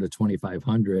go to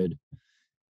 2,500,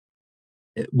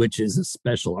 which is a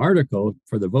special article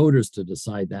for the voters to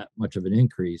decide that much of an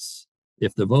increase.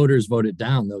 If the voters vote it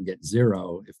down, they'll get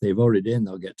 0. If they voted in,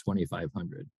 they'll get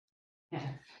 2,500.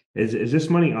 Is this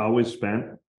money always spent?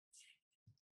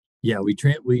 Yeah, we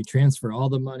transfer all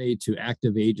the money to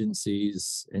active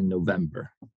agencies in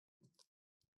November.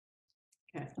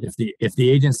 Okay. If the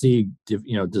agency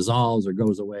dissolves or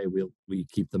goes away, we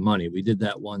keep the money. We did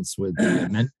that once with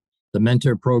the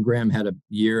mentor program had a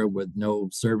year with no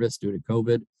service due to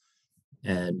COVID,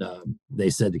 and they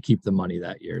said to keep the money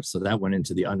that year. So that went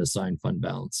into the unassigned fund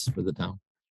balance for the town.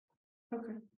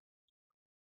 Okay.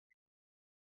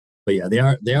 But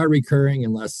yeah, they are recurring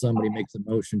unless somebody makes a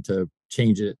motion to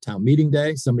change it at town meeting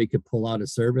day. Somebody could pull out a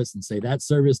service and say that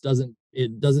service doesn't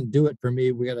do it for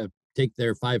me. We got to take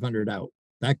their 500 out.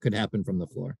 That could happen from the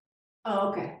floor. Oh,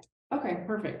 okay. Okay,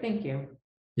 perfect. Thank you.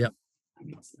 Yep. That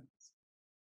makes sense.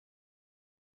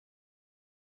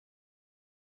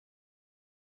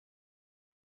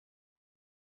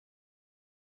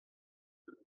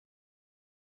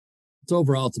 It's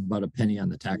overall, it's about a penny on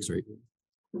the tax rate.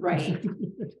 Right.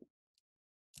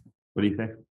 What do you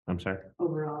think? I'm sorry.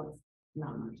 Overall, it's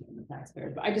not much on the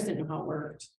taxpayer, but I just didn't know how it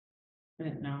worked. I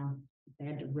didn't know if they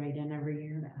had to write in every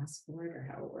year to ask for it or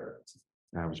how it worked.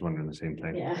 I was wondering the same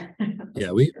thing. Yeah.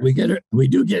 Yeah, we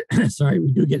do get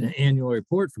an annual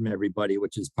report from everybody,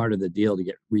 which is part of the deal to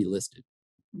get relisted.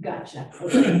 Gotcha.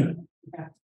 Okay. Yeah.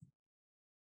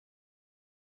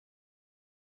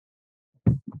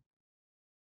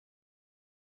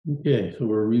 Okay, so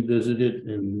we'll revisit it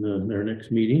in our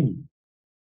next meeting.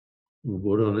 We'll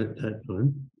vote on it at that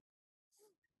time.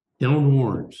 Town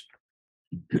warrants.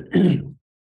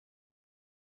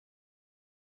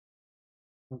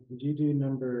 Did you do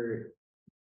number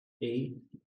 8?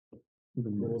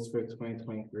 Goals for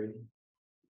 2023?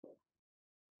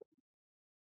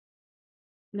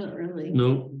 Not really. No.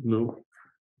 I don't know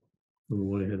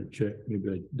why I had to check. Maybe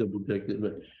I double checked it,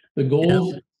 but the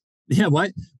goals. Yeah,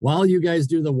 while you guys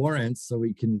do the warrants, so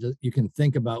you can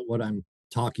think about what I'm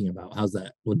talking about. How's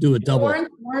that? We'll do a double.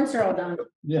 Warrants are all done.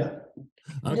 Yeah.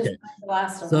 Okay. The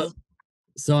last one.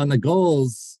 So on the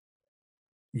goals,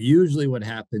 usually what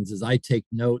happens is I take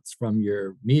notes from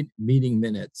your meeting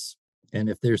minutes. And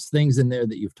if there's things in there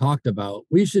that you've talked about,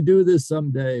 we should do this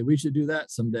someday, we should do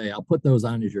that someday, I'll put those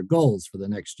on as your goals for the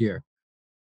next year.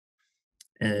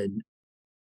 And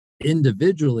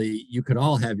individually, you could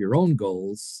all have your own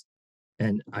goals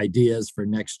and ideas for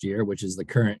next year, which is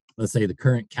let's say the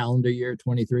current calendar year,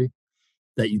 23,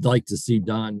 that you'd like to see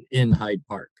done in Hyde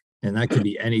Park. And that could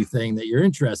be anything that you're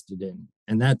interested in.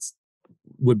 And that's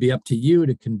would be up to you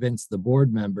to convince the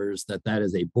board members that that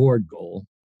is a board goal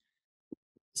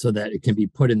so that it can be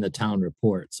put in the town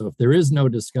report. So if there is no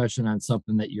discussion on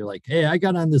something that you're like, hey, I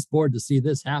got on this board to see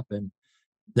this happen,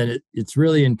 then it's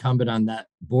really incumbent on that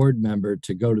board member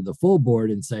to go to the full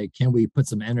board and say, can we put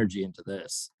some energy into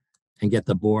this and get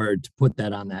the board to put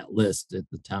that on that list at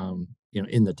the town,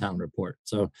 in the town report.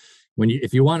 So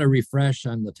if you want to refresh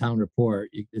on the town report,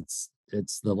 it's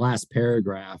the last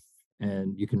paragraph,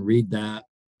 and you can read that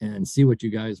and see what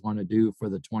you guys want to do for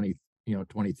the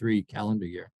 23 calendar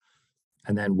year.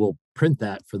 And then we'll print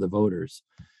that for the voters.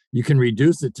 You can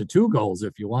reduce it to 2 goals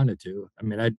if you wanted to. I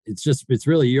mean, it's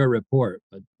really your report,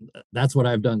 but that's what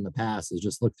I've done in the past, is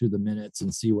just look through the minutes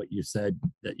and see what you said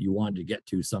that you wanted to get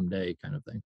to someday, kind of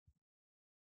thing.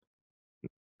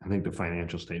 I think the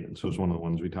financial statements was one of the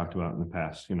ones we talked about in the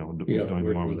past, doing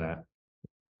more with that.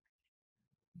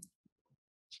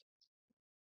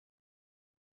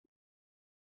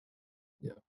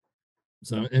 Yeah.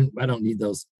 So, and I don't need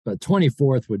those, but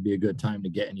 24th would be a good time to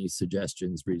get any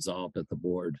suggestions resolved at the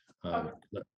board.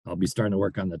 I'll be starting to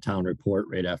work on the town report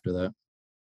right after that.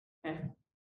 Okay.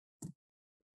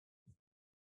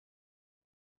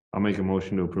 I'll make a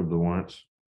motion to approve the warrants.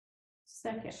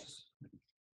 Second.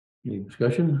 Any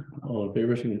discussion? All in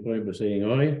favor, signify by saying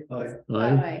aye. Aye.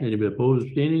 Aye. Anybody opposed,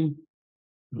 abstaining?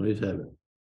 Ayes have it.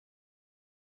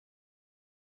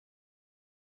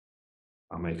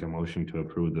 I'll make a motion to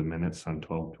approve the minutes on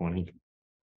 12/20.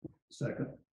 Second.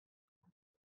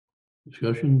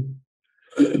 Discussion?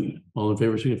 All in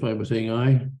favor, signify by saying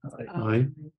aye. Aye.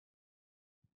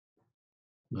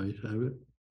 Ayes have it.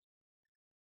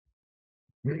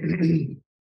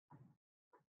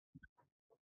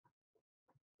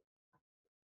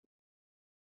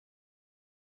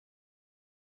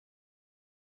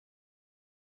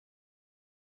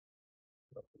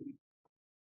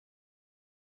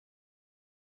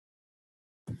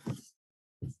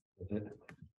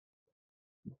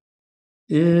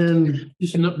 And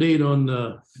just an update on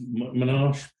the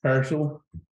Monash parcel.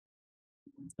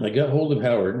 I got hold of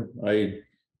Howard. I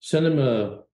sent him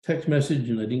a text message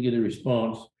and I didn't get a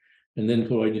response. And then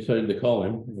so I decided to call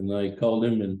him, and I called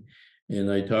him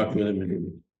and I talked with him,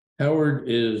 and Howard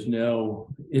is now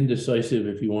indecisive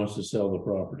if he wants to sell the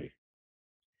property.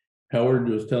 Howard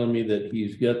was telling me that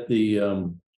he's got the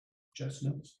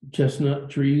chestnut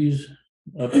trees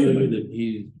up there that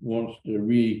he wants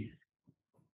to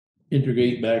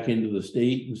integrate back into the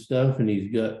state and stuff, and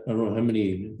he's got, I don't know how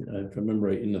many, if I remember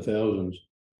right, in the thousands.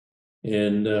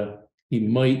 And he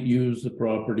might use the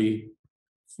property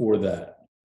for that.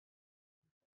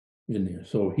 In there,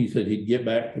 so he said he'd get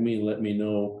back to me and let me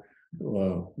know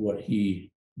what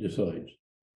he decides.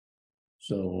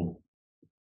 So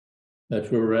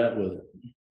that's where we're at with it.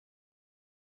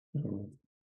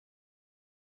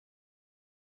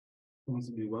 Wants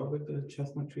to do what with the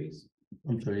chestnut trees?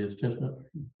 I'm sorry, it's chestnut.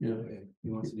 Yeah, He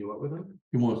wants to do what with them?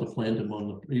 he wants to plant them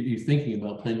on the. He's thinking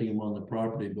about planting them on the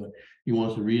property, but he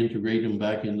wants to reintegrate them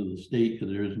back into the state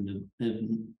because there isn't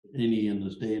any in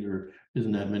the state, or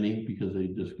isn't that many, because they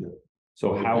just got.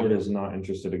 So Howard is not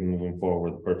interested in moving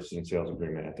forward with the purchase and sales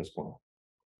agreement at this point.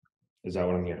 Is that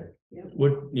what I'm hearing?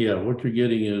 What you're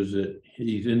getting is that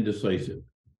he's indecisive.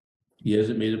 He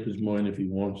hasn't made up his mind if he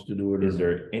wants to do it. Is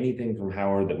there anything from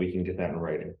Howard that we can get that in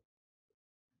writing?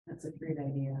 That's a great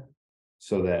idea.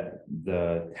 So that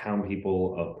the town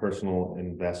people of personal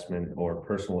investment or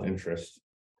personal interest,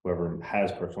 whoever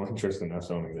has personal interest in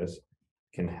us owning this,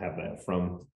 can have that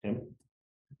from him?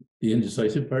 The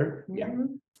indecisive part? Yeah.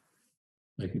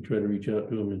 I could try to reach out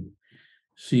to him and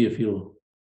see if he'll.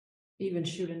 Even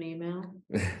shoot an email.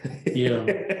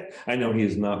 Yeah. I know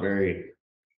he's not very.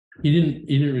 He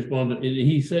didn't respond to,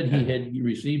 he said he had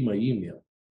received my email.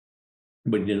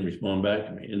 But he didn't respond back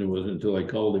to me, and it wasn't until I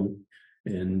called him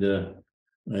and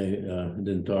I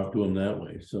didn't talk to him that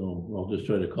way, so I'll just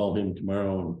try to call him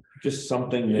tomorrow. And just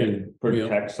something that Yeah.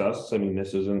 protects us. I mean,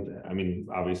 this isn't, I mean,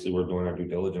 obviously, we're doing our due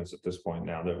diligence at this point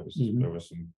now. There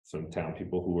was some town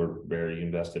people who were very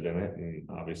invested in it, and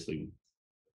obviously.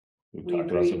 We We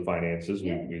talked about some agreed. finances,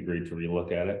 Yeah. we agreed to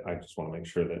relook at it. I just want to make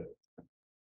sure that. I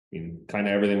mean, kind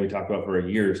of everything we talked about for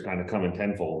a year is kind of coming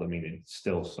tenfold. I mean, it's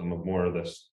still some of more of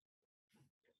this.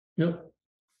 Yep,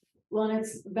 Well, and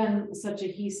it's been such a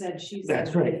he said, she said.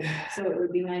 That's right. thing, So it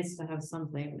would be nice to have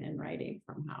something in writing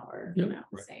from Howard, you Yep. know,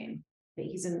 saying that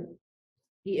he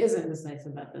isn't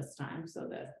decisive at this time, so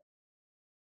that.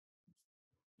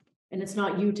 And it's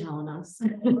not you telling us,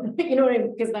 you know what I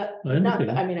mean, because that, I not,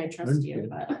 understand. I mean, I trust you, understand.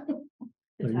 but.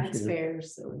 The I understand.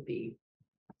 taxpayers, so it would be.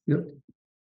 Yep.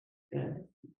 Good.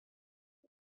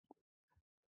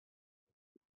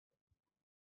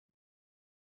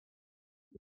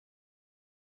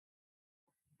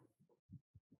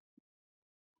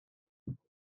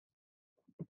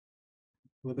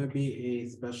 Will there be a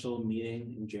special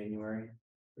meeting in January?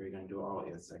 Or are you gonna do all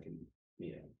at a second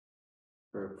meeting?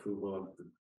 For approval of the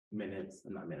minutes,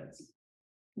 not minutes?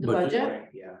 The But- budget,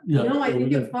 Yeah. yeah. No, I so think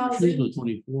we it got falls Tuesday, in- the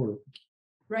 24th.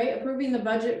 right? Approving the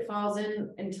budget falls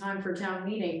in time for town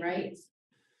meeting, right?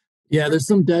 Yeah, there's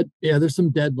some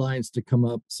deadlines to come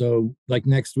up. So like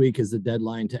next week is the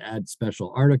deadline to add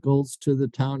special articles to the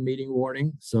town meeting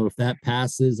warning. So if that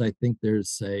passes, I think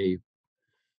there's a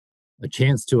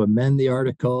chance to amend the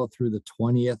article through the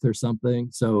 20th or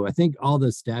something. So I think all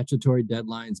the statutory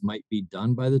deadlines might be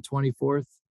done by the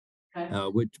 24th.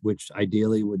 Okay. Which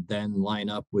ideally would then line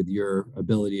up with your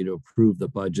ability to approve the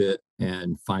budget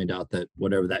and find out that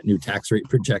whatever that new tax rate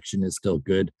projection is still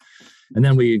good. And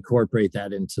then we incorporate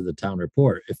that into the town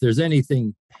report. If there's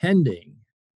anything pending,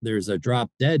 there's a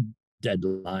drop dead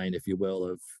deadline, if you will,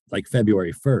 of like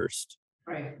February 1st,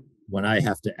 Right. when I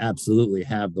have to absolutely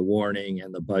have the warning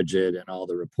and the budget and all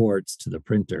the reports to the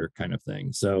printer kind of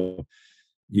thing. So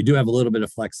you do have a little bit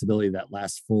of flexibility that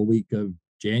last full week of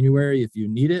January if you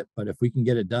need it, but if we can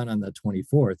get it done on the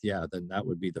 24th, yeah, then that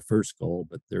would be the first goal.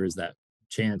 But there is that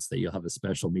chance that you'll have a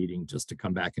special meeting just to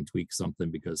come back and tweak something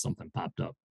because something popped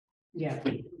up. Yeah.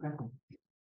 Okay.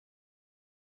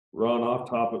 Ron,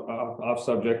 off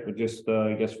subject, but just,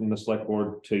 I guess from the select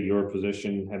board to your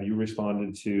position, have you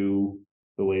responded to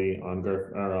the lady on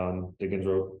on Diggins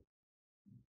Road?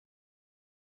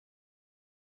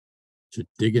 To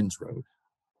Diggins Road.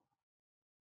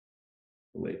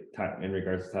 In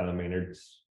regards to Tyler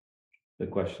Maynard's, the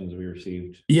questions we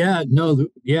received? Yeah, no,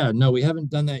 we haven't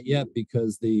done that yet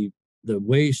because the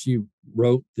way she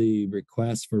wrote the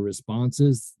request for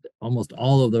responses, almost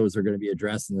all of those are going to be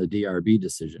addressed in the DRB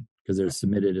decision because they're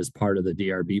submitted as part of the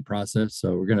DRB process.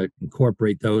 So we're going to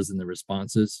incorporate those in the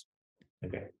responses.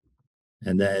 Okay.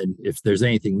 And then if there's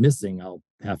anything missing, I'll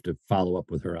have to follow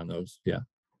up with her on those. Yeah.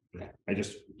 I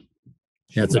just.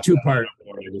 Yeah, it's a two-part.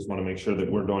 I just want to make sure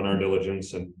that we're doing our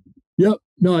diligence and. Yep.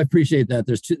 No, I appreciate that.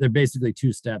 They're basically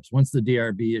two steps. Once the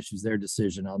DRB issues their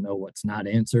decision, I'll know what's not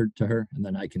answered to her, and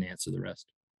then I can answer the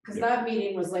rest. Cause that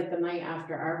meeting was like the night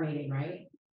after our meeting, right?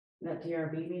 That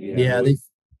DRB meeting? Yeah,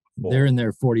 they're in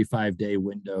their 45-day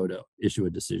window to issue a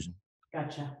decision.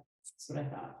 Gotcha. That's what I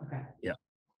thought. Okay.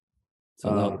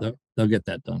 So they'll get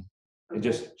that done. And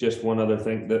just one other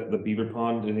thing, the beaver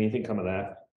pond, did anything come of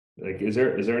that? Like, is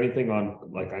there anything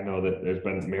on, like, I know that there's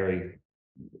been Mary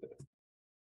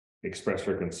expressed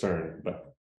her concern,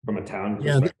 but from a town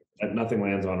perspective, nothing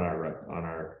lands on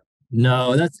our.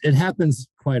 No, it happens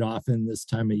quite often this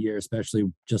time of year,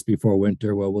 especially just before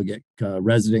winter, where we'll get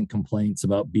resident complaints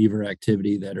about beaver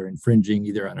activity that are infringing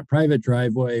either on a private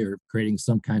driveway or creating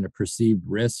some kind of perceived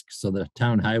risk. So the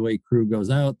town highway crew goes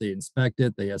out, they inspect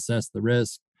it, they assess the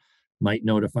risk, might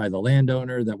notify the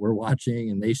landowner that we're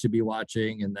watching and they should be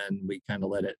watching, and then we kind of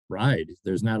let it ride.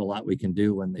 There's not a lot we can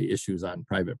do when the issue's on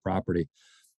private property.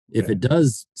 If it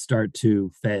does start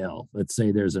to fail, let's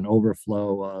say there's an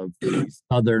overflow of the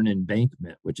southern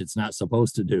embankment, which it's not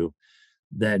supposed to do,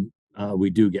 then we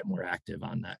do get more active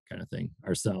on that kind of thing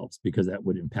ourselves, because that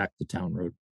would impact the town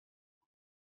road.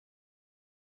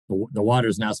 The water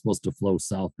is not supposed to flow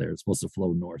south there. It's supposed to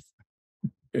flow north.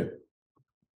 Yeah.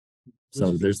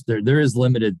 So there is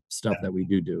limited stuff that we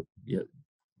do. Yeah.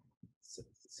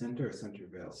 Center or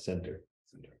Centerville? Center.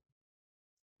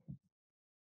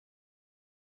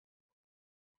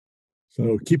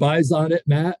 So keep eyes on it,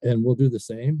 Matt, and we'll do the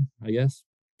same, I guess,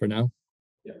 for now.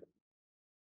 Yeah.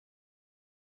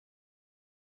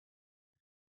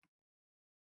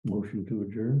 Motion to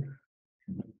adjourn.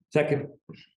 Second.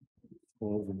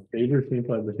 All in favor,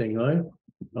 signify by saying aye.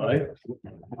 Aye.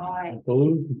 Aye.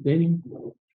 Opposed, abstaining?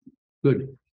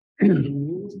 Good.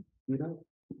 You know?